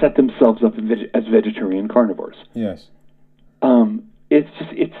trying to set themselves up as vegetarian carnivores. Yes.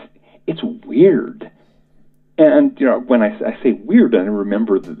 It's weird. And when I say weird, I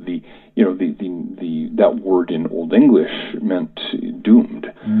remember the that word in Old English meant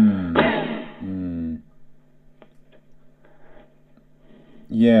doomed.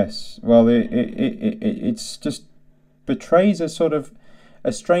 Yes. Well, it's just betrays a sort of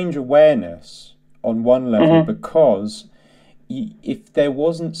a strange awareness on one level, because if there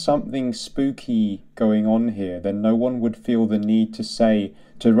wasn't something spooky going on here, then no one would feel the need to say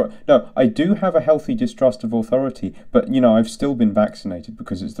no. I do have a healthy distrust of authority, but I've still been vaccinated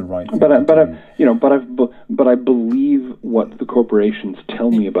because it's the right thing to do. But I believe what the corporations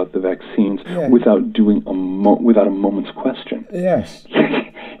tell me about the vaccines without doing without a moment's question. Yes.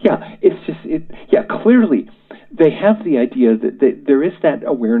 Yeah, it's just clearly they have the idea that there is that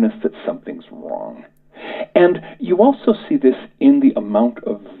awareness that something's wrong. And you also see this in the amount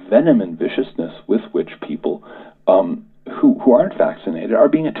of venom and viciousness with which people who aren't vaccinated are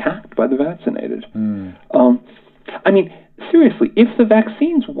being attacked by the vaccinated. I mean, seriously, if the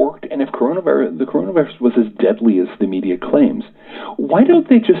vaccines worked and if the coronavirus was as deadly as the media claims, why don't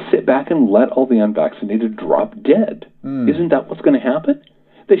they just sit back and let all the unvaccinated drop dead? Isn't that what's going to happen?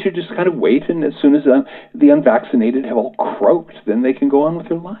 They should just kind of wait, and as soon as the unvaccinated have all croaked, then they can go on with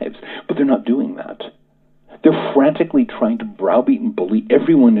their lives. But they're not doing that. They're frantically trying to browbeat and bully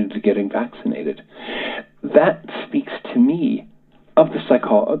everyone into getting vaccinated. That speaks to me of the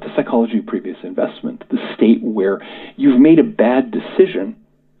psychology of previous investment, the state where you've made a bad decision,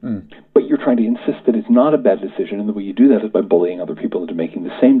 but you're trying to insist that it's not a bad decision, and the way you do that is by bullying other people into making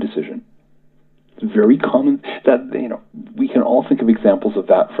the same decision. It's very common that, we can all think of examples of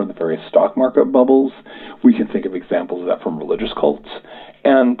that from the various stock market bubbles. We can think of examples of that from religious cults.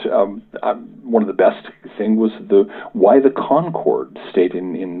 And one of the best things was why the Concorde stayed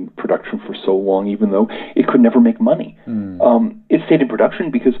in production for so long, even though it could never make money. It stayed in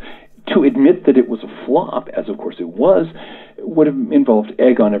production because to admit that it was a flop, as of course it was, would have involved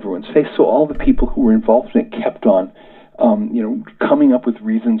egg on everyone's face. So all the people who were involved in it kept on coming up with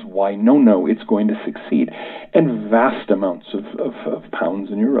reasons why, no, it's going to succeed. And vast amounts of pounds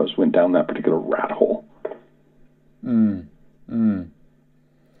and euros went down that particular rat hole.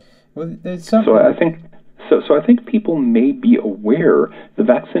 Well, there's something... So I think people may be aware, the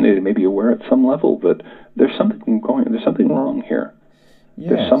vaccinated may be aware at some level that there's something wrong here. Yes.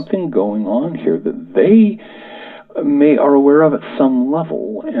 There's something going on here that they are aware of at some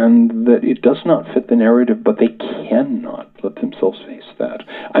level, and that it does not fit the narrative, but they cannot let themselves face that.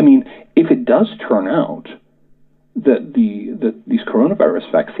 I mean, if it does turn out that these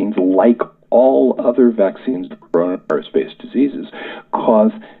coronavirus vaccines, like all other vaccines to coronavirus-based diseases,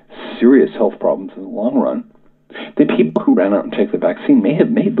 cause serious health problems in the long run, the people who ran out and take the vaccine may have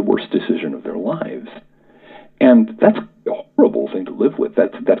made the worst decision of their lives. And that's a horrible thing to live with.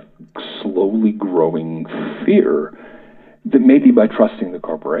 That's that slowly growing fear that maybe by trusting the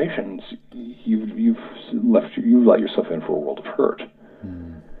corporations, you've let yourself in for a world of hurt.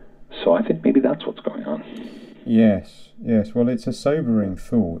 So I think maybe that's what's going on. Yes. Well, it's a sobering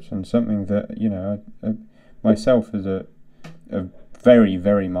thought, and something that myself as a very,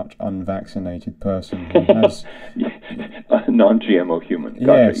 very much unvaccinated person who has a non-GMO human.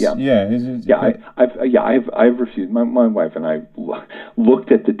 Gotcha. I've refused. My wife and I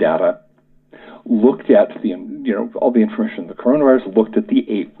looked at the data, looked at the all the information on the coronavirus, looked at the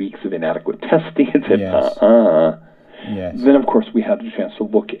 8 weeks of inadequate testing, and said, Yes. Then, of course, we had a chance to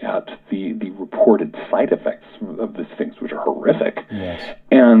look at the reported side effects of these things, which are horrific,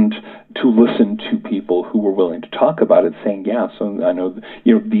 and to listen to people who were willing to talk about it, saying, so I know,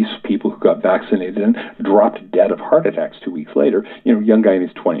 these people who got vaccinated and dropped dead of heart attacks 2 weeks later, young guy in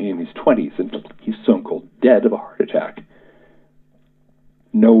his 20s, and he's stone cold dead of a heart attack.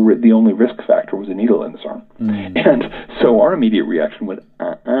 The only risk factor was a needle in his arm. And so our immediate reaction was,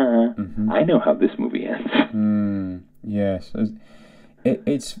 I know how this movie ends. Yes,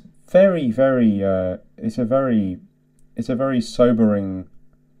 it's very, very. It's a very sobering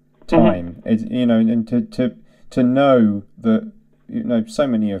time. It's and to know that so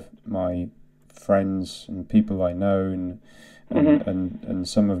many of my friends and people I know and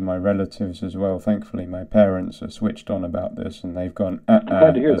some of my relatives as well. Thankfully, my parents are switched on about this, and they've gone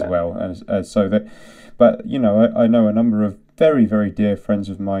as well as so that. But I know a number of very, very dear friends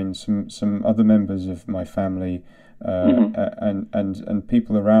of mine, some other members of my family, and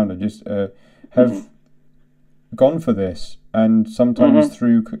people around are just have gone for this, and sometimes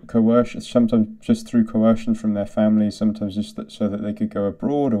through coercion, sometimes just through coercion from their families, sometimes just so that they could go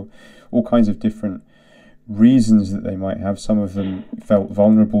abroad, or all kinds of different reasons that they might have. Some of them felt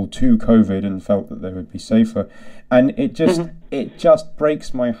vulnerable to COVID and felt that they would be safer, and it just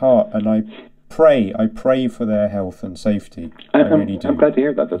breaks my heart, and I pray for their health and safety. I really do. I'm glad to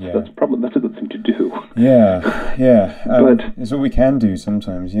hear that. That's a good thing to do. Yeah. But it's all we can do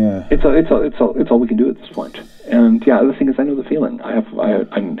sometimes. Yeah. It's all we can do at this point. And yeah, the thing is, I know the feeling. I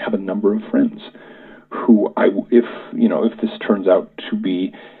have a number of friends who if this turns out to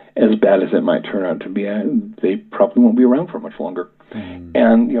be as bad as it might turn out to be, they probably won't be around for much longer.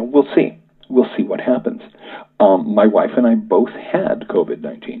 And we'll see. We'll see what happens. My wife and I both had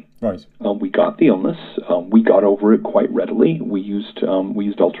COVID-19. Right. We got the illness. We got over it quite readily. We used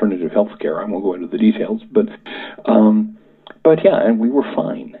alternative health care. I won't go into the details, but yeah, and we were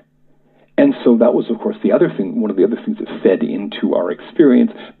fine. And so that was, of course, one of the other things that fed into our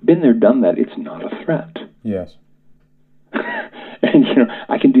experience. Been there, done that. It's not a threat. Yes. And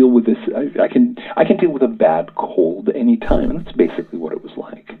I can deal with this. I can deal with a bad cold anytime, and that's basically what it was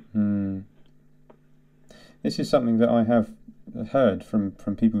like. This is something that I have heard from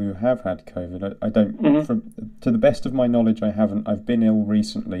people who have had COVID. I don't, to the best of my knowledge, I haven't. I've been ill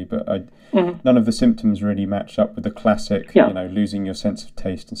recently, but none of the symptoms really match up with the classic, losing your sense of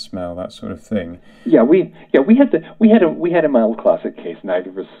taste and smell, that sort of thing. Yeah, we had a mild classic case.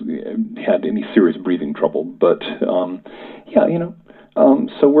 Neither of us had any serious breathing trouble, but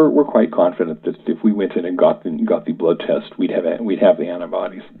so we're quite confident that if we went in and got the blood test, we'd have the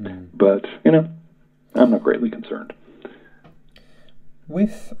antibodies. But I'm not greatly concerned.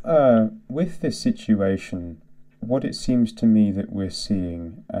 With this situation, what it seems to me that we're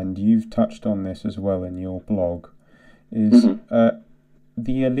seeing, and you've touched on this as well in your blog, is the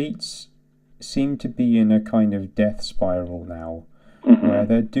elites seem to be in a kind of death spiral now, where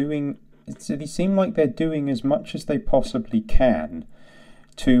they seem like they're doing as much as they possibly can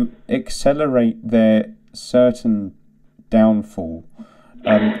to accelerate their certain downfall.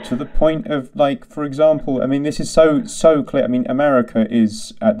 To the point of, like, for example, I mean, this is so clear. I mean, America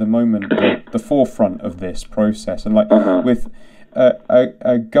is at the moment the forefront of this process, and with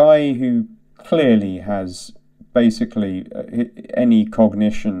a guy who clearly has basically any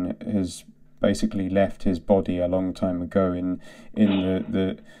cognition has basically left his body a long time ago in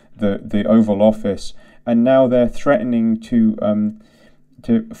the Oval Office, and now they're threatening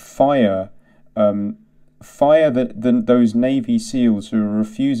to fire those Navy SEALs who are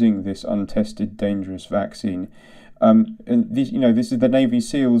refusing this untested, dangerous vaccine. And this is the Navy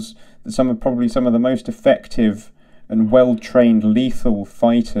SEALs, some of the most effective and well-trained lethal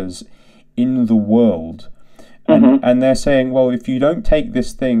fighters in the world. And they're saying, well, if you don't take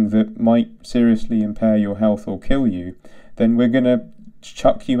this thing that might seriously impair your health or kill you, then we're going to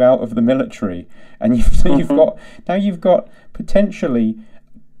chuck you out of the military. And you've got potentially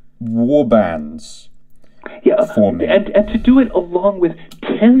war bands. And to do it along with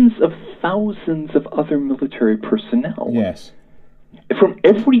tens of thousands of other military personnel. Yes. From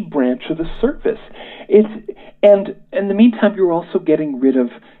every branch of the service. And in the meantime, you're also getting rid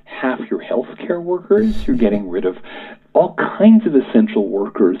of half your healthcare workers. You're getting rid of all kinds of essential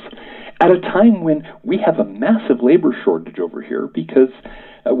workers at a time when we have a massive labor shortage over here because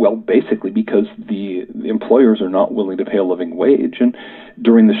the employers are not willing to pay a living wage. And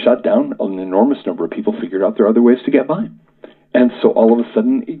during the shutdown, an enormous number of people figured out there are other ways to get by. And so all of a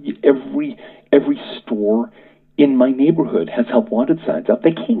sudden, every store in my neighborhood has help wanted signs up.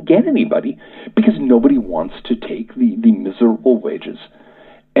 They can't get anybody because nobody wants to take the miserable wages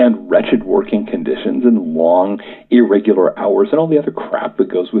and wretched working conditions and long, irregular hours and all the other crap that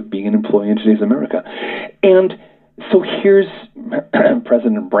goes with being an employee in today's America. And so here's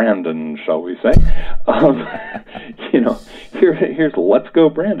President Brandon, shall we say? Here's Let's Go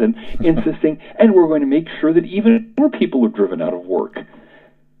Brandon insisting, and we're going to make sure that even more people are driven out of work.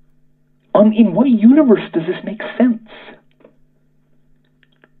 In what universe does this make sense?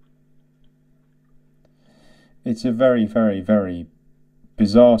 It's a very, very, very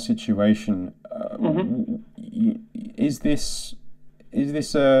bizarre situation. Is this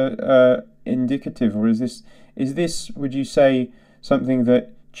indicative, or is this, would you say, something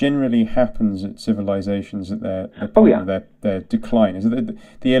that generally happens at civilizations at their point of their decline? Is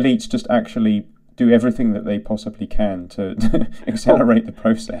it the elites just actually do everything that they possibly can to accelerate the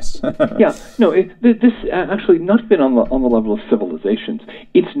process? This actually not even on the level of civilizations.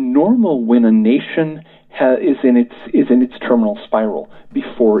 It's normal when a nation is in its terminal spiral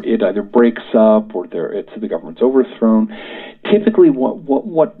before it either breaks up or the government's overthrown, Typically,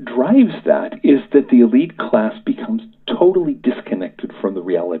 what drives that is that the elite class becomes totally disconnected from the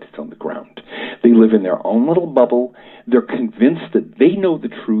realities on the ground. They live in their own little bubble. They're convinced that they know the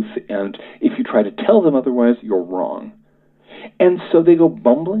truth, and if you try to tell them otherwise, you're wrong. And so they go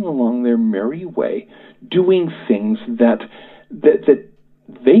bumbling along their merry way, doing things that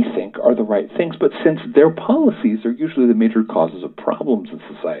they think are the right things, but since their policies are usually the major causes of problems in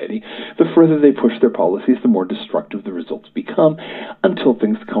society, the further they push their policies, the more destructive the results become, until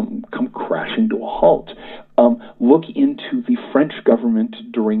things come crashing to a halt. Look into the French government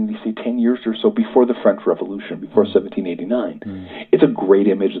during the, say, 10 years or so before the French Revolution, before 1789. It's a great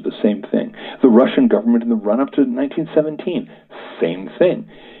image of the same thing. The Russian government in the run-up to 1917, same thing.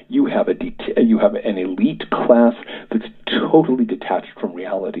 You have an elite class that's totally detached from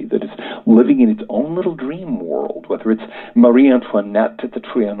reality, that is living in its own little dream world, whether it's Marie Antoinette at the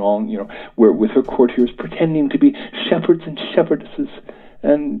Trianon, where with her courtiers pretending to be shepherds and shepherdesses,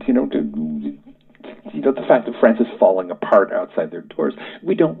 and the fact that France is falling apart outside their doors.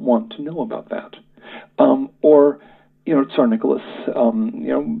 We don't want to know about that. Or Tsar Nicholas,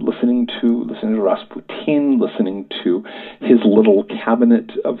 listening to Rasputin, listening to his little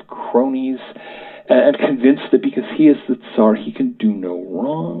cabinet of cronies, and convinced that because he is the Tsar, he can do no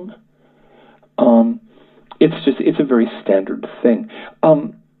wrong. It's a very standard thing.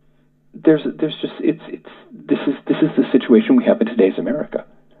 This is the situation we have in today's America,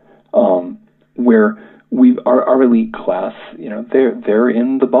 where our elite class, they're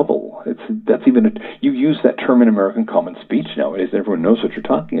in the bubble. You use that term in American common speech nowadays. Everyone knows what you're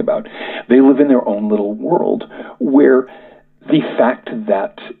talking about. They live in their own little world, where the fact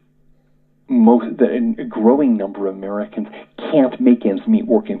that a growing number of Americans can't make ends meet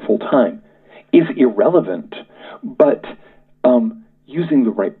working full time is irrelevant. But using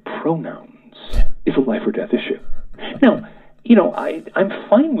the right pronouns is a life or death issue. Now, I'm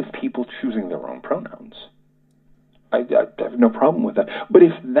fine with people choosing their own pronouns. I have no problem with that. But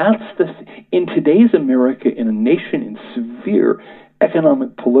if that's in today's America, in a nation in severe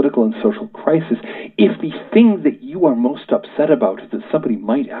economic, political, and social crisis, if the thing that you are most upset about is that somebody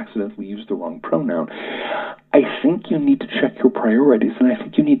might accidentally use the wrong pronoun, I think you need to check your priorities, and I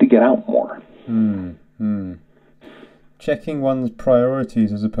think you need to get out more. Checking one's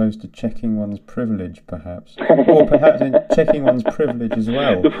priorities as opposed to checking one's privilege, perhaps. Or perhaps checking one's privilege as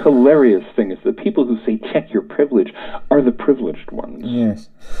well. The hilarious thing is the people who say check your privilege are the privileged ones. Yes.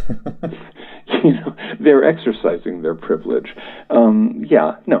 They're exercising their privilege.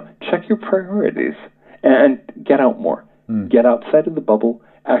 Check your priorities and get out more. Get outside of the bubble,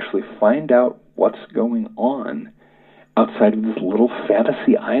 actually find out what's going on outside of this little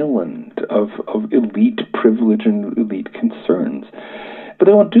fantasy island of elite privilege and elite concerns. But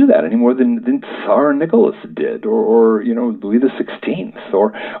they won't do that any more than Tsar Nicholas did, or Louis the 16th,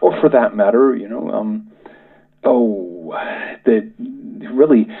 or for that matter,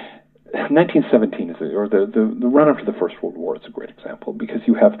 1917 or the run up to the First World War is a great example, because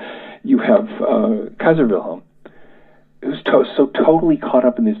you have Kaiser Wilhelm, who's so totally caught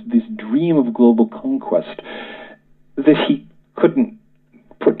up in this dream of global conquest that he couldn't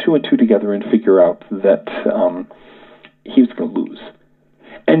put two and two together and figure out that he was going to lose.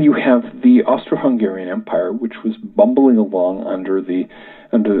 And you have the Austro-Hungarian Empire, which was bumbling along under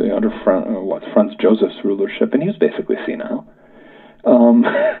Franz Joseph's rulership, and he was basically senile. And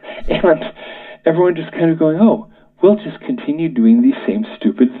everyone just kind of going, we'll just continue doing these same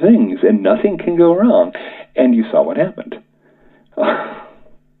stupid things, and nothing can go wrong. And you saw what happened.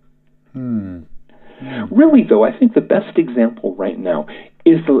 Really, though, I think the best example right now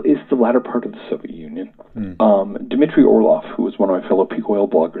is the latter part of the Soviet Union. Dmitry Orlov, who was one of my fellow peak oil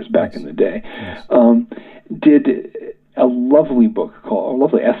bloggers back in the day, did a lovely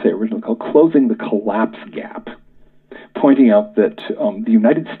essay originally called "Closing the Collapse Gap," pointing out that the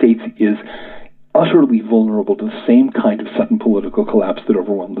United States is utterly vulnerable to the same kind of sudden political collapse that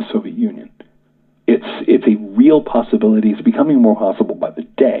overwhelmed the Soviet Union. It's a real possibility. It's becoming more possible by the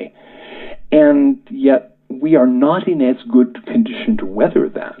day. And yet we are not in as good condition to weather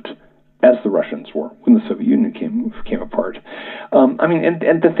that as the Russians were when the Soviet Union came apart.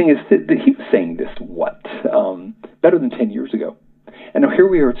 And the thing is that he was saying this, better than 10 years ago. And now here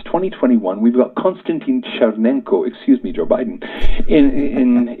we are, it's 2021, we've got Konstantin Chernenko, Joe Biden,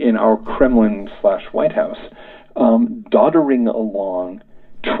 in our Kremlin/White House, doddering along,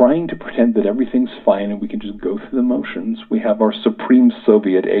 trying to pretend that everything's fine and we can just go through the motions. We have our Supreme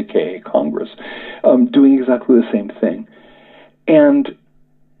Soviet, a.k.a. Congress, doing exactly the same thing. And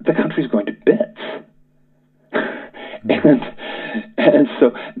the country's going to bits. And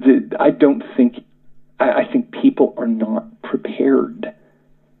so I don't think I think people are not prepared.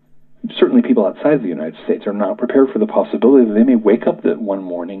 Certainly people outside of the United States are not prepared for the possibility that they may wake up that one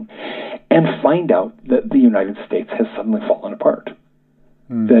morning and find out that the United States has suddenly fallen apart.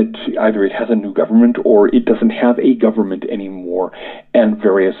 That either it has a new government or it doesn't have a government anymore, and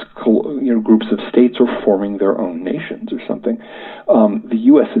various groups of states are forming their own nations or something. The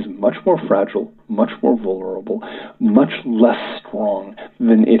U.S. is much more fragile, much more vulnerable, much less strong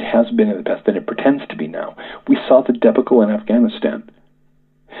than it has been in the past, than it pretends to be now. We saw the debacle in Afghanistan.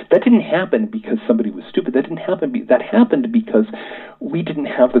 That didn't happen because somebody was stupid. That happened because we didn't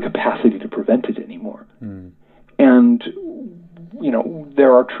have the capacity to prevent it anymore. And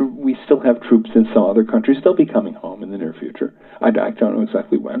we still have troops in some other countries. They'll be coming home in the near future. I don't know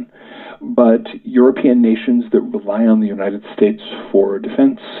exactly when. But European nations that rely on the United States for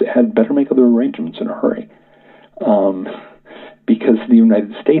defense had better make other arrangements in a hurry. Because the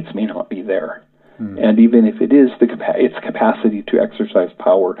United States may not be there. And even if it is, its capacity to exercise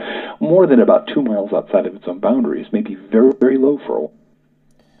power more than about 2 miles outside of its own boundaries may be very, very low for a while.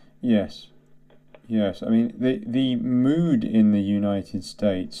 Yes. Yes, I mean, the mood in the United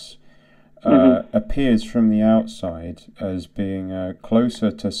States appears from the outside as being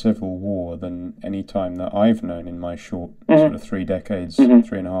closer to civil war than any time that I've known in my short sort of 3 decades,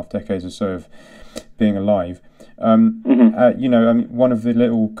 3.5 decades or so of being alive. One of the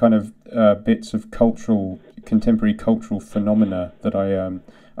little kind of bits of contemporary cultural phenomena that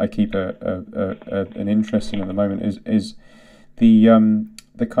I keep an interest in at the moment is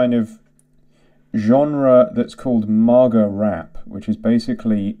the kind of genre that's called MAGA rap, which is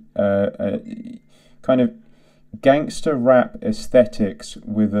basically a kind of gangster rap aesthetics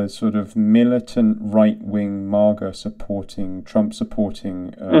with a sort of militant right-wing MAGA supporting, Trump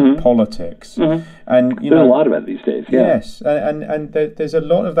supporting politics. And there's a lot of it these days. Yeah. Yes, and there's a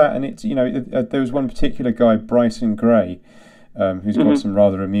lot of that, and it's there was one particular guy, Bryson Gray, who's got some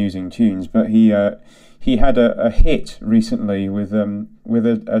rather amusing tunes, but he had a hit recently with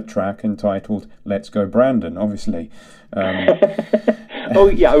a track entitled "Let's Go Brandon." Obviously. Oh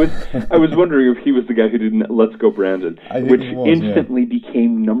yeah, I was wondering if he was the guy who did "Let's Go Brandon," which instantly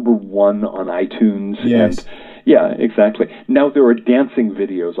became #1 on iTunes. Yes. And yeah, exactly. Now there are dancing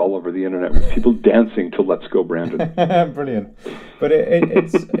videos all over the internet with people dancing to "Let's Go Brandon." Brilliant, but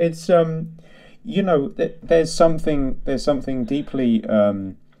it's there's something deeply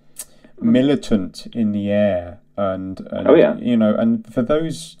militant in the air, and and for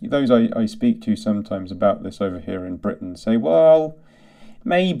those I speak to sometimes about this over here in Britain say, well,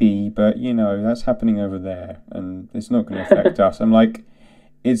 maybe, but that's happening over there and it's not going to affect us. I'm like,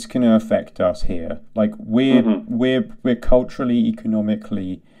 it's going to affect us here. Like we're culturally,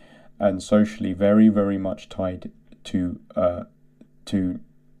 economically, and socially very, very much tied to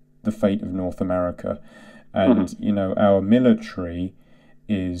the fate of North America, and our military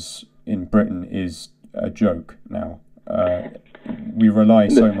in Britain is a joke now. We rely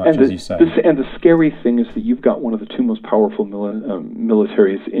so much, as you say. And the scary thing is that you've got one of the 2 most powerful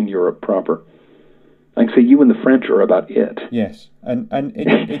militaries in Europe proper. I can say you and the French are about it. Yes, and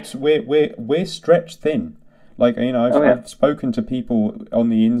it's we're stretched thin. Like I've spoken to people on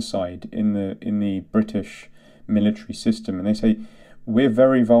the inside in the British military system, and they say we're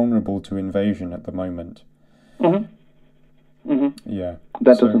very vulnerable to invasion at the moment. Yeah.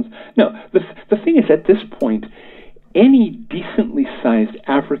 The thing is, at this point, any decently sized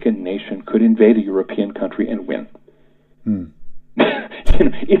African nation could invade a European country and win.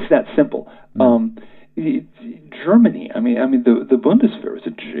 It's that simple. Germany, the Bundeswehr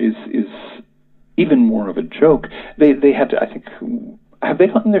is even more of a joke. They had to, I think, have they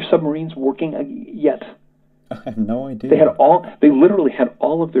gotten their submarines working yet? I have no idea. They literally had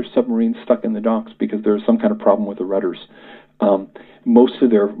all of their submarines stuck in the docks because there was some kind of problem with the rudders. Most of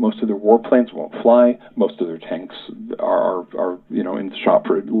their warplanes won't fly. Most of their tanks are in the shop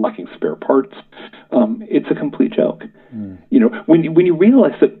for lacking spare parts. It's a complete joke. When you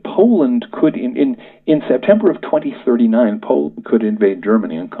realize that Poland could in September of 2039, Poland could invade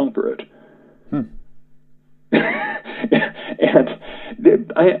Germany and conquer it. And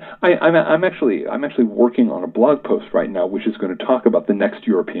I'm actually working on a blog post right now, which is going to talk about the next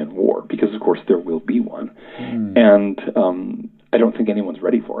European war, because of course there will be one, and I don't think anyone's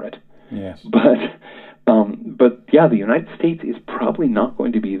ready for it. Yes. But yeah, the United States is probably not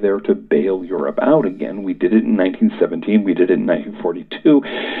going to be there to bail Europe out again. We did it in 1917. We did it in 1942.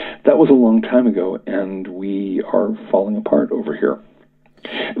 That was a long time ago, and we are falling apart over here.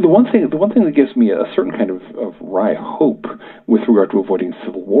 The one thing that gives me a certain kind of wry hope with regard to avoiding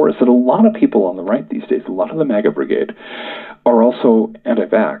civil war is that a lot of people on the right these days, a lot of the MAGA brigade, are also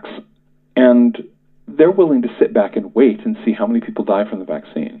anti-vax. And they're willing to sit back and wait and see how many people die from the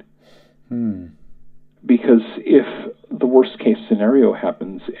vaccine. Because if the worst case scenario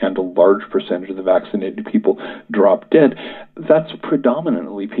happens and a large percentage of the vaccinated people drop dead, that's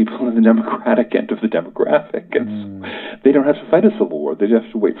predominantly people in the Democratic end of the demographic. And so they don't have to fight a civil war. They just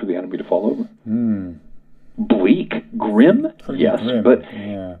have to wait for the enemy to fall over. Bleak, grim, Pretty yes, grim, but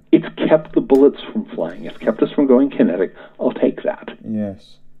yeah. It's kept the bullets from flying. It's kept us from going kinetic. I'll take that.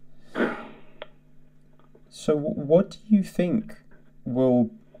 Yes. So what do you think will,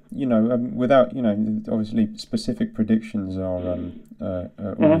 without, obviously specific predictions are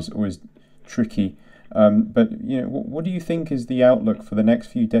always tricky, but, what do you think is the outlook for the next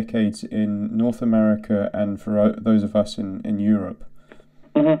few decades in North America and for those of us in Europe?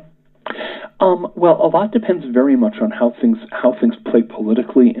 Well, a lot depends very much on how things play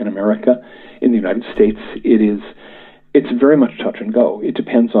politically in America. In the United States, it's very much touch and go. It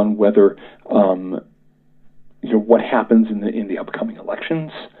depends on whether what happens in the upcoming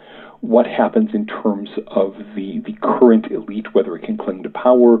elections, what happens in terms of the current elite, whether it can cling to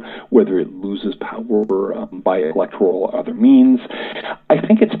power, whether it loses power by electoral or other means. I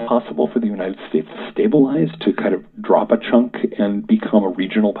think it's possible for the United States to stabilize, to kind of drop a chunk and become a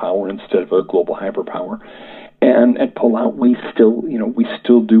regional power instead of a global hyperpower, and pull out. We still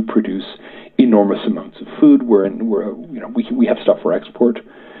do produce enormous amounts of food. We have stuff for export.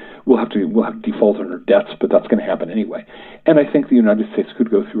 We'll have to default on our debts, but that's going to happen anyway. And I think the United States could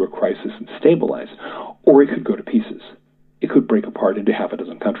go through a crisis and stabilize, or it could go to pieces. It could break apart into half a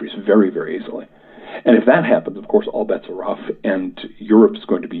dozen countries very, very easily. And if that happens, of course, all bets are off, and Europe's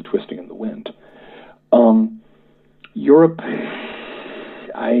going to be twisting in the wind. Europe,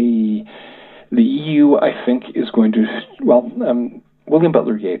 the EU, I think, is going to, William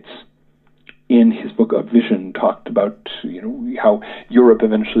Butler Yeats, in his book *A Vision*, talked about how Europe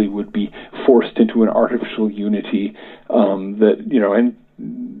eventually would be forced into an artificial unity and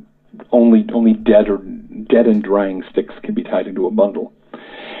only dead and drying sticks can be tied into a bundle.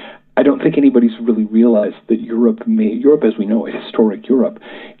 I don't think anybody's really realized that Europe as we know it, historic Europe,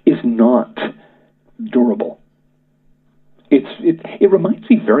 is not durable. It reminds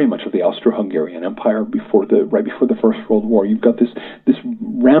me very much of the Austro-Hungarian Empire right before the First World War. You've got this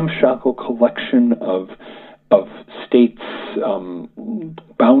ramshackle collection of states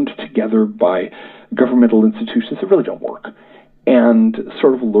bound together by governmental institutions that really don't work, and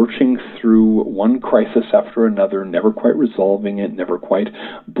sort of lurching through one crisis after another, never quite resolving it, never quite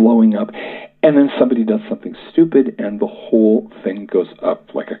blowing up, and then somebody does something stupid, and the whole thing goes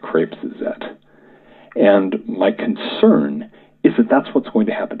up like a crepe Suzette. And my concern is that that's what's going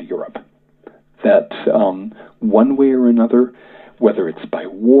to happen to Europe. That one way or another, whether it's by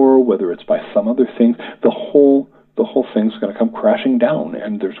war, whether it's by some other thing, the whole thing's going to come crashing down,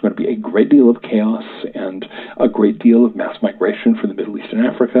 and there's going to be a great deal of chaos and a great deal of mass migration from the Middle East and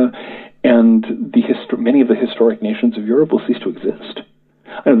Africa, and many of the historic nations of Europe will cease to exist.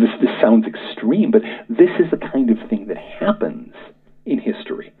 I know this sounds extreme, but this is the kind of thing that happens in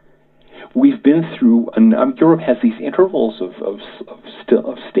history. We've been through, and Europe has these intervals of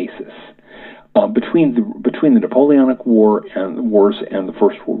stasis between the Napoleonic War and wars and the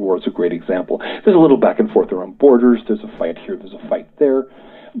First World War is a great example. There's a little back and forth around borders. There's a fight here. There's a fight there,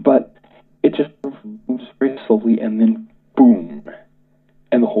 but it just moves very slowly, and then boom,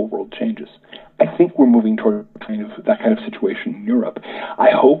 and the whole world changes. I think we're moving toward that kind of situation in Europe. I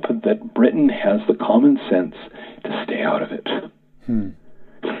hope that Britain has the common sense to stay out of it.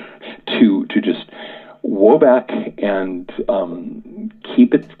 To just woe back and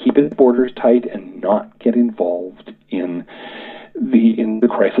keep its borders tight and not get involved in the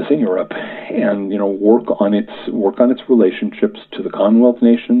crisis in Europe, and work on its relationships to the Commonwealth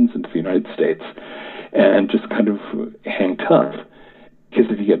nations and to the United States, and just kind of hang tough.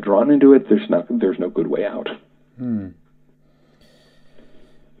 Because if you get drawn into it, there's no good way out.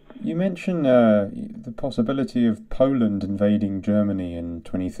 You mentioned the possibility of Poland invading Germany in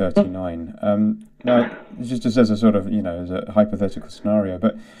 2039. Now, just as a sort of, as a hypothetical scenario,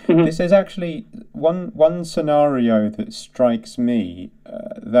 but this is actually one scenario that strikes me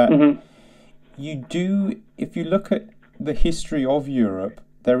that if you look at the history of Europe,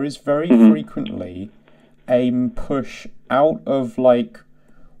 there is very frequently a push out of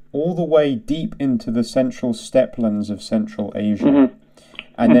all the way deep into the central steppelands of Central Asia.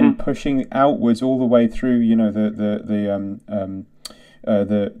 And then pushing outwards all the way through,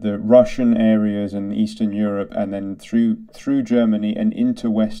 the Russian areas and Eastern Europe, and then through Germany and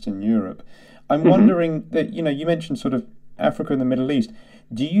into Western Europe. I'm wondering that you mentioned sort of Africa and the Middle East.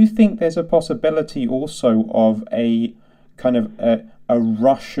 Do you think there's a possibility also of a kind of a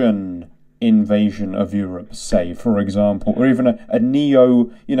Russian invasion of Europe, say, for example, or even a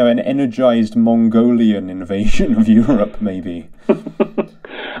neo, an energized Mongolian invasion of Europe, maybe?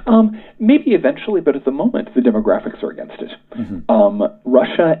 Maybe eventually, but at the moment, the demographics are against it.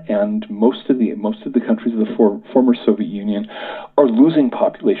 Russia and most of the countries of the former Soviet Union are losing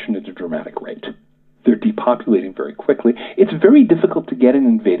population at a dramatic rate. They're depopulating very quickly. It's very difficult to get an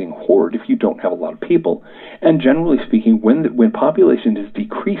invading horde if you don't have a lot of people. And generally speaking, when population is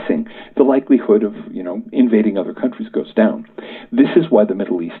decreasing, the likelihood of invading other countries goes down. This is why the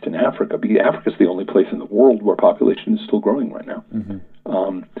Middle East and Africa, because Africa is the only place in the world where population is still growing right now.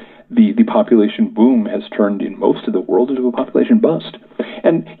 The population boom has turned in most of the world into a population bust.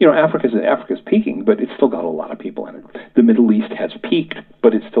 And, Africa's peaking, but it's still got a lot of people in it. The Middle East has peaked,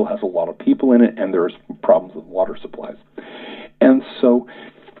 but it still has a lot of people in it, and there's problems with water supplies. And so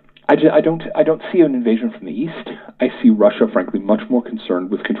I don't see an invasion from the east. I see Russia, frankly, much more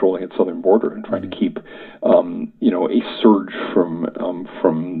concerned with controlling its southern border and trying to keep, a surge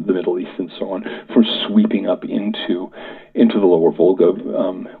from the Middle East and so on from sweeping up into the lower Volga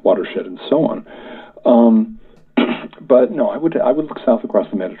watershed and so on. But no, I would look south across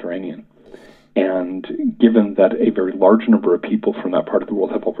the Mediterranean. And given that a very large number of people from that part of the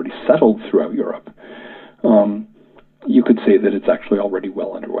world have already settled throughout Europe, you could say that it's actually already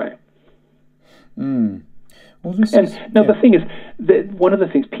well underway. Well, the thing is that one of the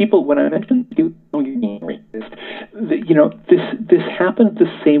things people, when I mentioned racist, this happened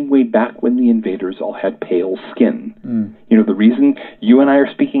the same way back when the invaders all had pale skin. The reason you and I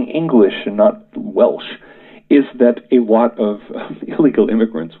are speaking English and not Welsh is that a lot of illegal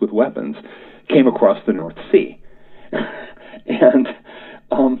immigrants with weapons came across the North Sea. And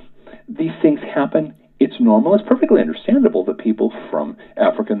these things happen. It's normal. It's perfectly understandable that people from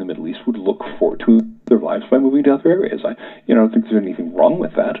Africa and the Middle East would look forward to their lives by moving to other areas. I don't think there's anything wrong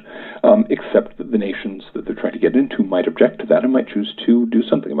with that, except that the nations that they're trying to get into might object to that and might choose to do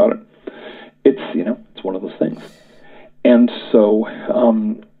something about it. It's one of those things. And so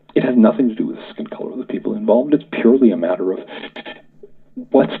it has nothing to do with the skin color of the people involved. It's purely a matter of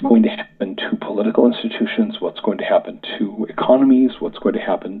what's going to happen to political institutions, what's going to happen to economies, what's going to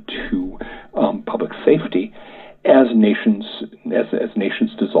happen to public safety as nations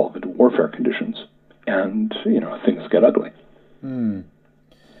dissolve into warfare conditions, and things get ugly.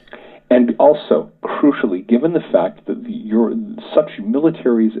 And also, crucially, given the fact that such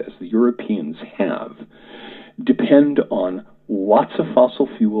militaries as the Europeans have depend on lots of fossil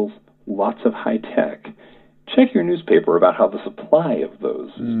fuels, lots of high tech, check your newspaper about how the supply of those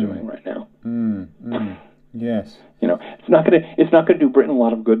is doing right now. Yes. It's not going to do Britain a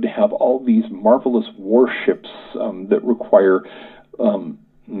lot of good to have all these marvelous warships that require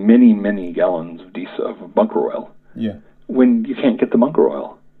many, many gallons of bunker oil. Yeah. When you can't get the bunker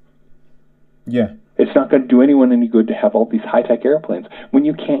oil. Yeah. It's not going to do anyone any good to have all these high-tech airplanes when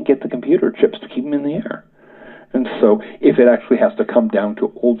you can't get the computer chips to keep them in the air. And so if it actually has to come down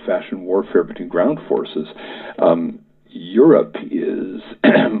to old-fashioned warfare between ground forces, Europe is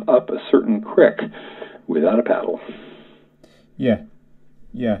up a certain creek without a paddle. Yeah,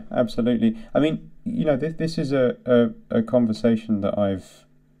 absolutely. I mean, this is a conversation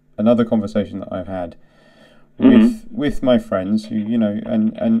another conversation that I've had with my friends who,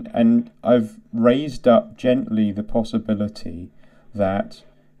 and I've raised up gently the possibility that,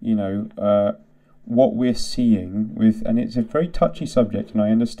 what we're seeing and it's a very touchy subject, and I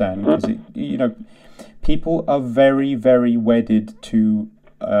understand, because people are very, very wedded to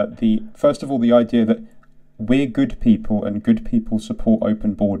first of all, the idea that we're good people and good people support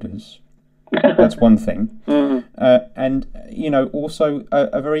open borders. That's one thing. And, also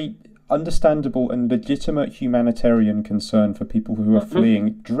a very understandable and legitimate humanitarian concern for people who are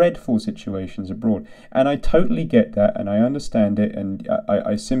fleeing dreadful situations abroad. And I totally get that, and I understand it, and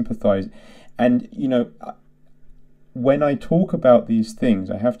I sympathize. And, when I talk about these things,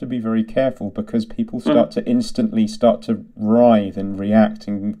 I have to be very careful, because people start to writhe and react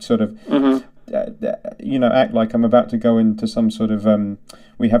and sort of, act like I'm about to go into some sort of...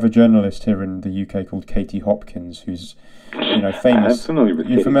 we have a journalist here in the UK called Katie Hopkins, who's, famous. I'm familiar with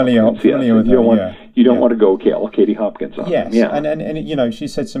You're Katie familiar with her, You don't want to go all Katie Hopkins on Yes, them. Yeah. And she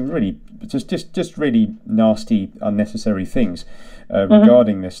said some really, just really nasty, unnecessary things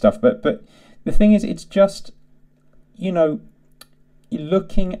regarding this stuff. But the thing is, it's just,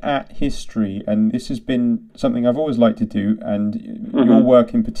 looking at history, and this has been something I've always liked to do, and your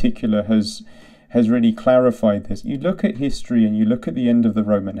work in particular has has really clarified this. You look at history and you look at the end of the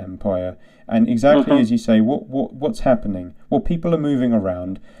Roman Empire, and exactly as you say, what's happening? Well, people are moving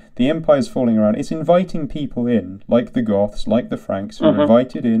around. The empire's falling around. It's inviting people in, like the Goths, like the Franks, who are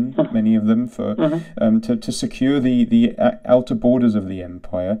invited in, many of them, for to secure the outer borders of the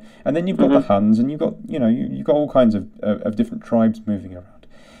empire. And then you've got the Huns, and you've got all kinds of different tribes moving around.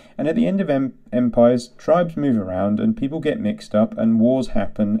 And at the end of empires, tribes move around, and people get mixed up, and wars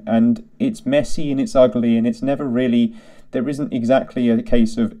happen, and it's messy and it's ugly, and it's never really. There isn't exactly a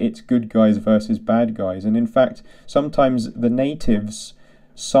case of it's good guys versus bad guys, and in fact, sometimes the natives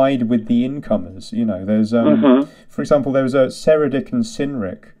side with the incomers. There's for example, there was a Ceredic and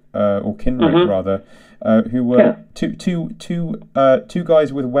Cinric, or Kinric rather, who were two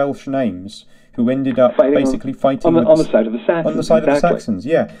guys with Welsh names who ended up basically fighting on the side of the Saxons. On the side of the Saxons,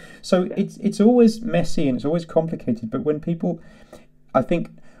 yeah. So it's always messy and it's always complicated. But when people, I think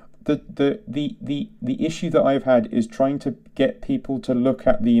the issue that I've had is trying to get people to look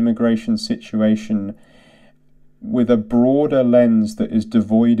at the immigration situation with a broader lens that is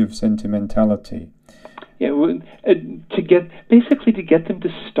devoid of sentimentality. Yeah, to get them to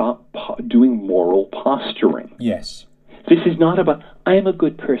stop doing moral posturing. Yes. This is not about, I am a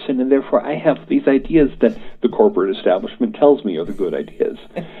good person and therefore I have these ideas that the corporate establishment tells me are the good ideas.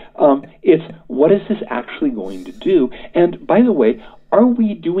 It's, what is this actually going to do? And by the way, are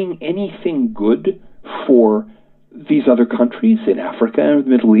we doing anything good for these other countries in Africa and the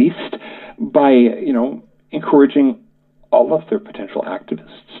Middle East by, encouraging all of their potential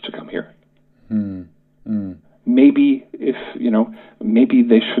activists to come here? Maybe maybe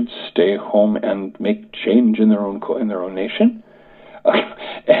they should stay home and make change in their own nation,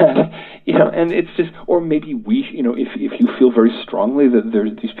 and it's just, or maybe we, if you feel very strongly that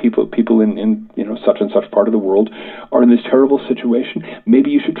there's these people in such and such part of the world are in this terrible situation, maybe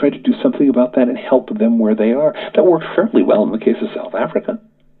you should try to do something about that and help them where they are. That worked fairly well in the case of South Africa.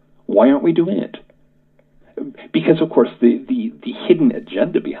 Why aren't we doing it? Because of course the hidden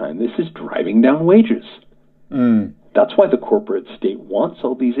agenda behind this is driving down wages. That's why the corporate state wants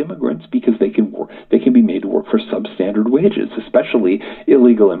all these immigrants, because they can be made to work for substandard wages, especially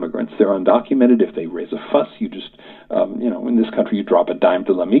illegal immigrants. They're undocumented. If they raise a fuss, you just, in this country, you drop a dime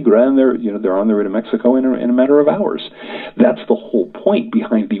to La Migra, and they're on their way to Mexico in a matter of hours. That's the whole point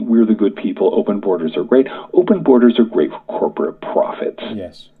behind the "we're the good people, open borders are great." Open borders are great for corporate profits.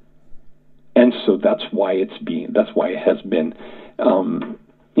 Yes. And so that's why it has been.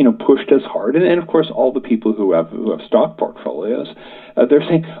 Pushed as hard, and of course, all the people who have stock portfolios, they're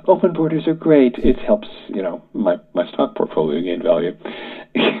saying open borders are great. It helps, my stock portfolio gain value,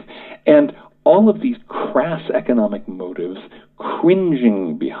 and all of these crass economic motives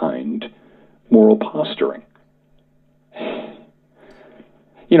cringing behind moral posturing. I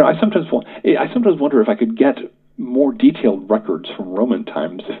sometimes wonder if I could get more detailed records from Roman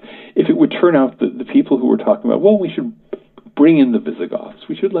times, if it would turn out that the people who were talking about, well, we should bring in the Visigoths,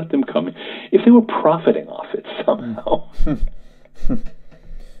 we should let them come in, if they were profiting off it somehow.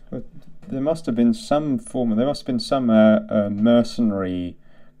 There must have been some mercenary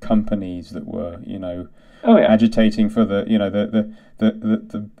companies that were, agitating for the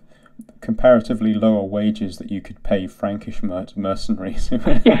comparatively lower wages that you could pay Frankish mercenaries.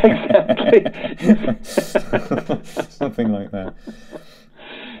 Yeah, exactly. Something like that.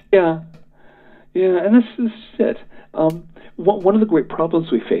 Yeah, and this is it. One of the great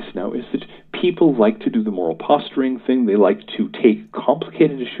problems we face now is that people like to do the moral posturing thing. They like to take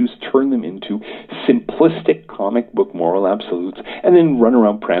complicated issues, turn them into simplistic comic book moral absolutes, and then run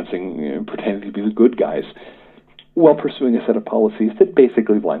around prancing, pretending to be the good guys, while pursuing a set of policies that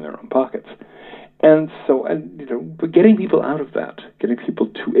basically line their own pockets. And so, but getting people out of that, getting people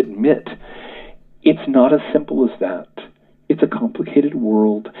to admit it's not as simple as that. It's a complicated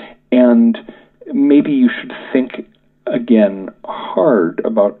world, and maybe you should think again hard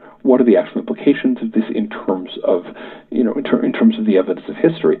about what are the actual implications of this in terms of, in terms of the evidence of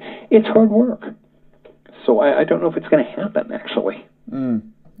history. It's hard work. So I don't know if it's going to happen, actually.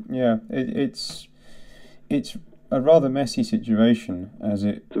 Yeah, it's a rather messy situation, as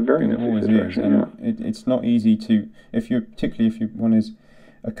it always is, and it's not easy to, particularly if one is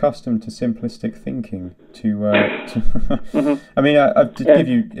accustomed to simplistic thinking, I mean, give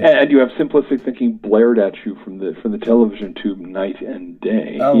you... And you have simplistic thinking blared at you from the television tube night and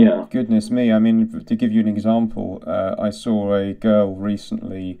day. Oh, yeah. Goodness me. I mean, to give you an example, I saw a girl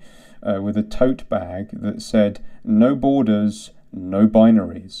recently with a tote bag that said, "No borders, no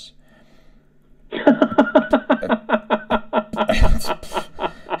binaries."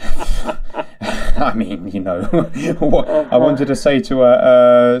 I mean, what I wanted to say to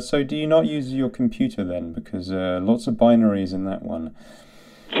her, so do you not use your computer then? Because lots of binaries in that one.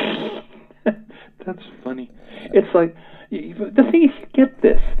 That's funny. It's like, the thing is, you get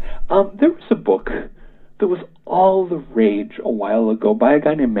this. There was a book that was all the rage a while ago by a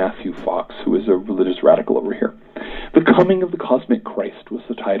guy named Matthew Fox, who is a religious radical over here. The Coming of the Cosmic Christ was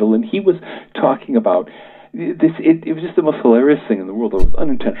the title, and he was talking about this. It was just the most hilarious thing in the world. It was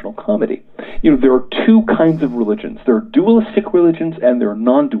unintentional comedy. There are two kinds of religions. There are dualistic religions and there are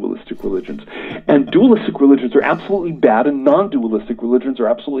non-dualistic religions. And dualistic religions are absolutely bad, and non-dualistic religions are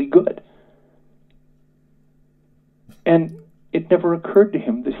absolutely good. And it never occurred to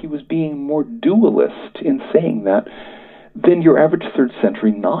him that he was being more dualist in saying that than your average 3rd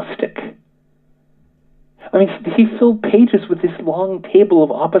century Gnostic. I mean, he filled pages with this long table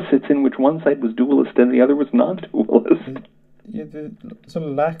of opposites in which one side was dualist and the other was non-dualist. Yeah, there's a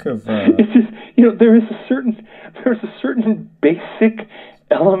lack of... It's just, there's a certain basic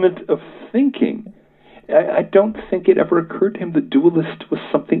element of thinking. I don't think it ever occurred to him that dualist was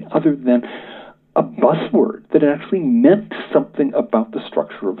something other than a buzzword, that it actually meant something about the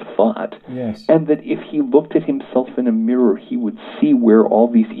structure of thought. Yes. And that if he looked at himself in a mirror, he would see where all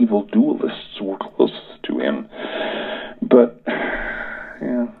these evil dualists were closest to him. But,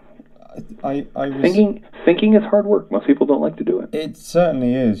 yeah. I was... Thinking is hard work. Most people don't like to do it. It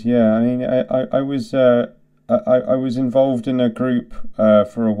certainly is, yeah. I mean, I was involved in a group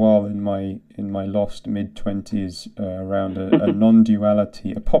for a while in my lost mid-20s around a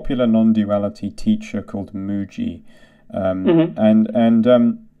non-duality, a popular non-duality teacher called Muji, and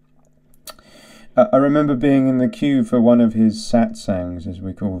I remember being in the queue for one of his satsangs, as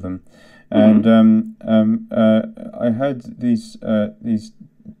we call them, and I heard these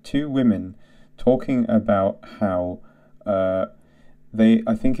two women talking about how I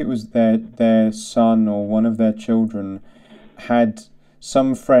think it was their son or one of their children had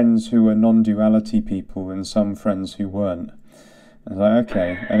some friends who were non-duality people and some friends who weren't. I was like,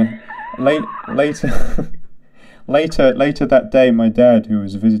 okay. And later that day, my dad, who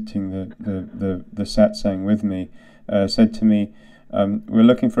was visiting the satsang with me, said to me, we're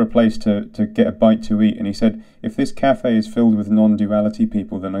looking for a place to get a bite to eat, and he said, if this cafe is filled with non-duality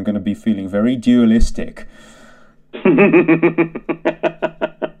people, then I'm going to be feeling very dualistic.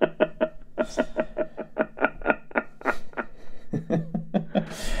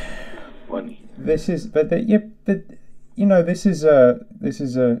 Funny. This is sort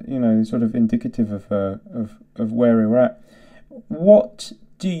of indicative of where we're at. What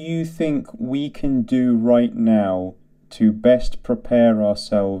do you think we can do right now to best prepare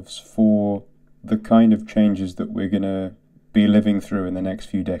ourselves for the kind of changes that we're going to be living through in the next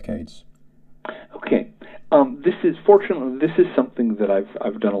few decades? Okay. This is something that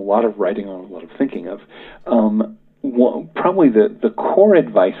I've done a lot of writing on, a lot of thinking of. Probably the core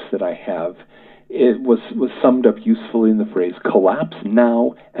advice that I have, it was summed up usefully in the phrase collapse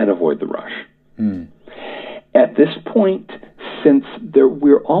now and avoid the rush. At this point, since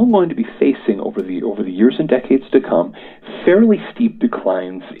we're all going to be facing over the years and decades to come fairly steep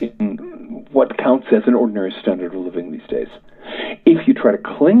declines in what counts as an ordinary standard of living these days. If you try to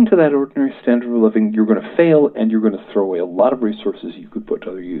cling to that ordinary standard of living, you're going to fail and you're going to throw away a lot of resources you could put to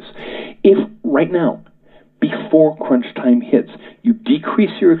other use. If right now, before crunch time hits, you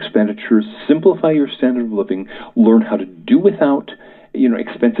decrease your expenditures, simplify your standard of living, learn how to do without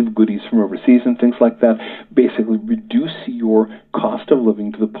expensive goodies from overseas and things like that, basically reduce your cost of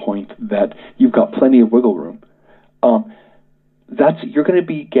living to the point that you've got plenty of wiggle room. You're going to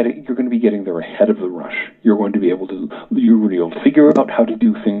be getting there ahead of the rush. You're going to be able to figure out how to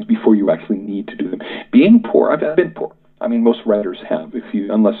do things before you actually need to do them. Being poor, I've been poor. I mean, most writers have.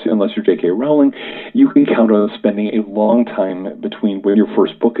 Unless you're J.K. Rowling, you can count on spending a long time between when your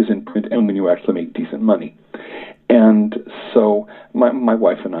first book is in print and when you actually make decent money. And so my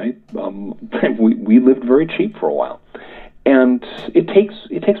wife and I, we lived very cheap for a while. And it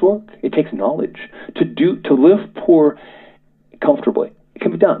takes work. It takes knowledge to live poor comfortably. It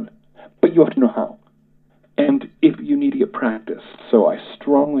can be done, but you have to know how. And if you need to get practice. So I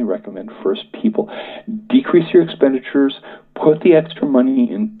strongly recommend first people decrease your expenditures, put the extra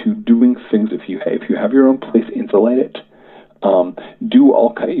money into doing things. If you have your own place, insulate it.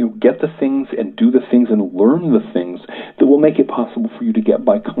 Get the things and do the things and learn the things that will make it possible for you to get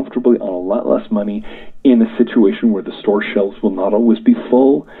by comfortably on a lot less money in a situation where the store shelves will not always be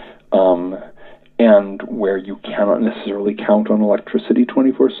full, and where you cannot necessarily count on electricity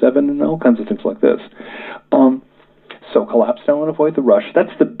 24/7 and all kinds of things like this. So collapse now and avoid the rush.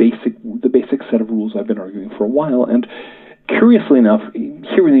 That's the basic set of rules I've been arguing for a while, and curiously enough,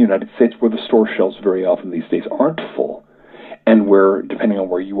 here in the United States, where the store shelves very often these days aren't full, and where, depending on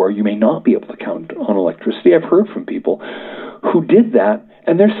where you are, you may not be able to count on electricity. I've heard from people who did that,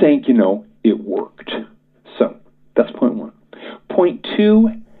 and they're saying, it worked. So that's point one. Point two,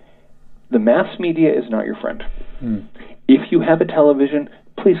 the mass media is not your friend. If you have a television,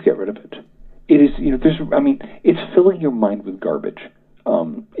 please get rid of it. It is, it's filling your mind with garbage.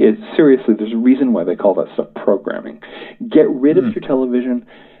 Seriously, there's a reason why they call that stuff programming. Get rid of your television.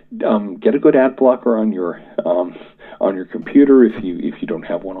 Get a good ad blocker on your computer if you don't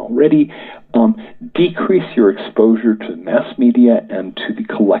have one already. Decrease your exposure to mass media and to the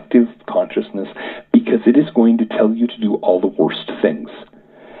collective consciousness, because it is going to tell you to do all the worst things.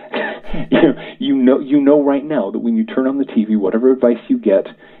 You know right now that when you turn on the TV, whatever advice you get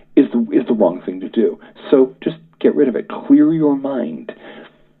is the wrong thing to do. So just get rid of it. Clear your mind.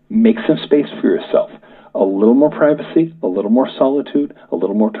 Make some space for yourself. A little more privacy, a little more solitude, a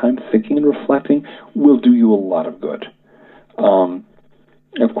little more time thinking and reflecting will do you a lot of good.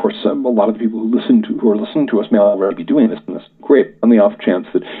 Of course, a lot of the people who are listening to us may already be doing this, and that's great. On the off chance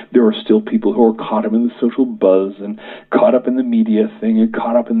that there are still people who are caught up in the social buzz and caught up in the media thing and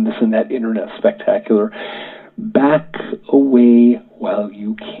caught up in this and that internet spectacular, back away while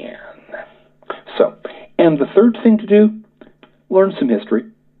you can. So, and the third thing to do, learn some history.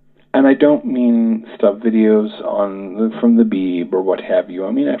 And I don't mean stuff videos from the Beeb or what have you.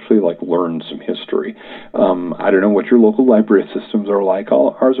 I mean actually learn some history. I don't know what your local library systems are like.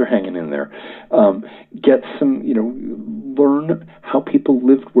 Ours are hanging in there. Get some, learn how people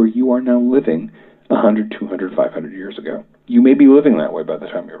lived where you are now living 100, 200, 500 years ago. You may be living that way by the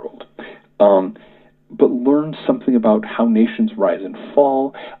time you're old. But learn something about how nations rise and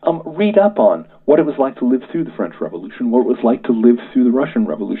fall. Read up on what it was like to live through the French Revolution, what it was like to live through the Russian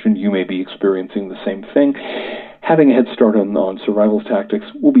Revolution. You may be experiencing the same thing. Having a head start on survival tactics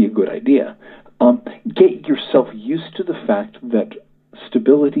will be a good idea. Get yourself used to the fact that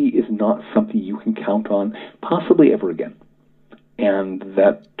stability is not something you can count on possibly ever again. And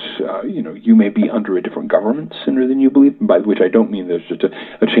that, you may be under a different government sooner than you believe, by which I don't mean there's just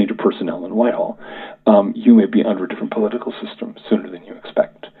a change of personnel in Whitehall. You may be under a different political system sooner than you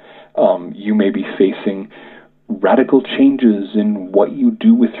expect. You may be facing radical changes in what you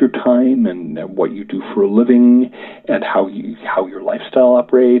do with your time and what you do for a living and how your lifestyle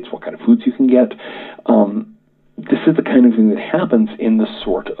operates, what kind of foods you can get. This is the kind of thing that happens in the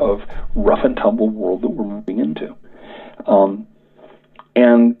sort of rough and tumble world that we're moving into.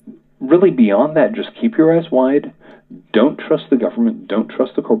 And really beyond that, just keep your eyes wide. Don't trust the government. Don't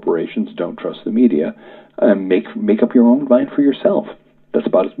trust the corporations. Don't trust the media. Make up your own mind for yourself. That's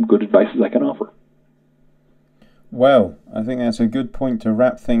about as good advice as I can offer. Well, I think that's a good point to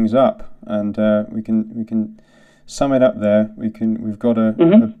wrap things up, and we can sum it up there. We've got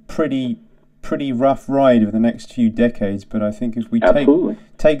a pretty rough ride over the next few decades, but I think if we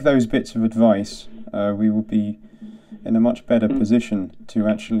take those bits of advice, we will be in a much better position to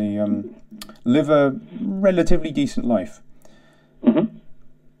actually live a relatively decent life.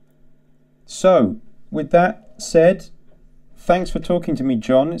 So, with that said, thanks for talking to me,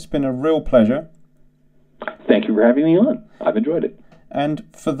 John. It's been a real pleasure. Thank you for having me on. I've enjoyed it. And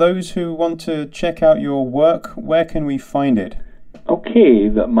for those who want to check out your work, where can we find it? Okay,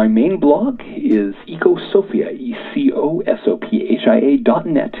 my main blog is Ecosophia,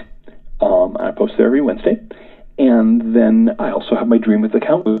 ECOSOPHIA.net. I post there every Wednesday. And then I also have my Dreamwidth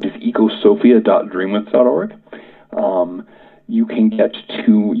account, which is ecosophia.dreamwidth.org. You can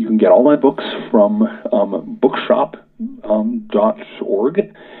get all my books from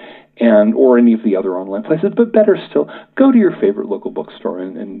bookshop.org or any of the other online places. But better still, go to your favorite local bookstore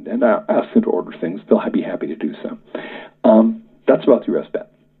and ask them to order things. They'll be happy to do so. That's about the rest,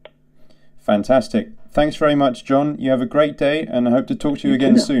 bet. Fantastic. Thanks very much, John. You have a great day, and I hope to talk to you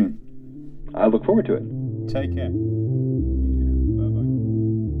again soon. I look forward to it. Take care.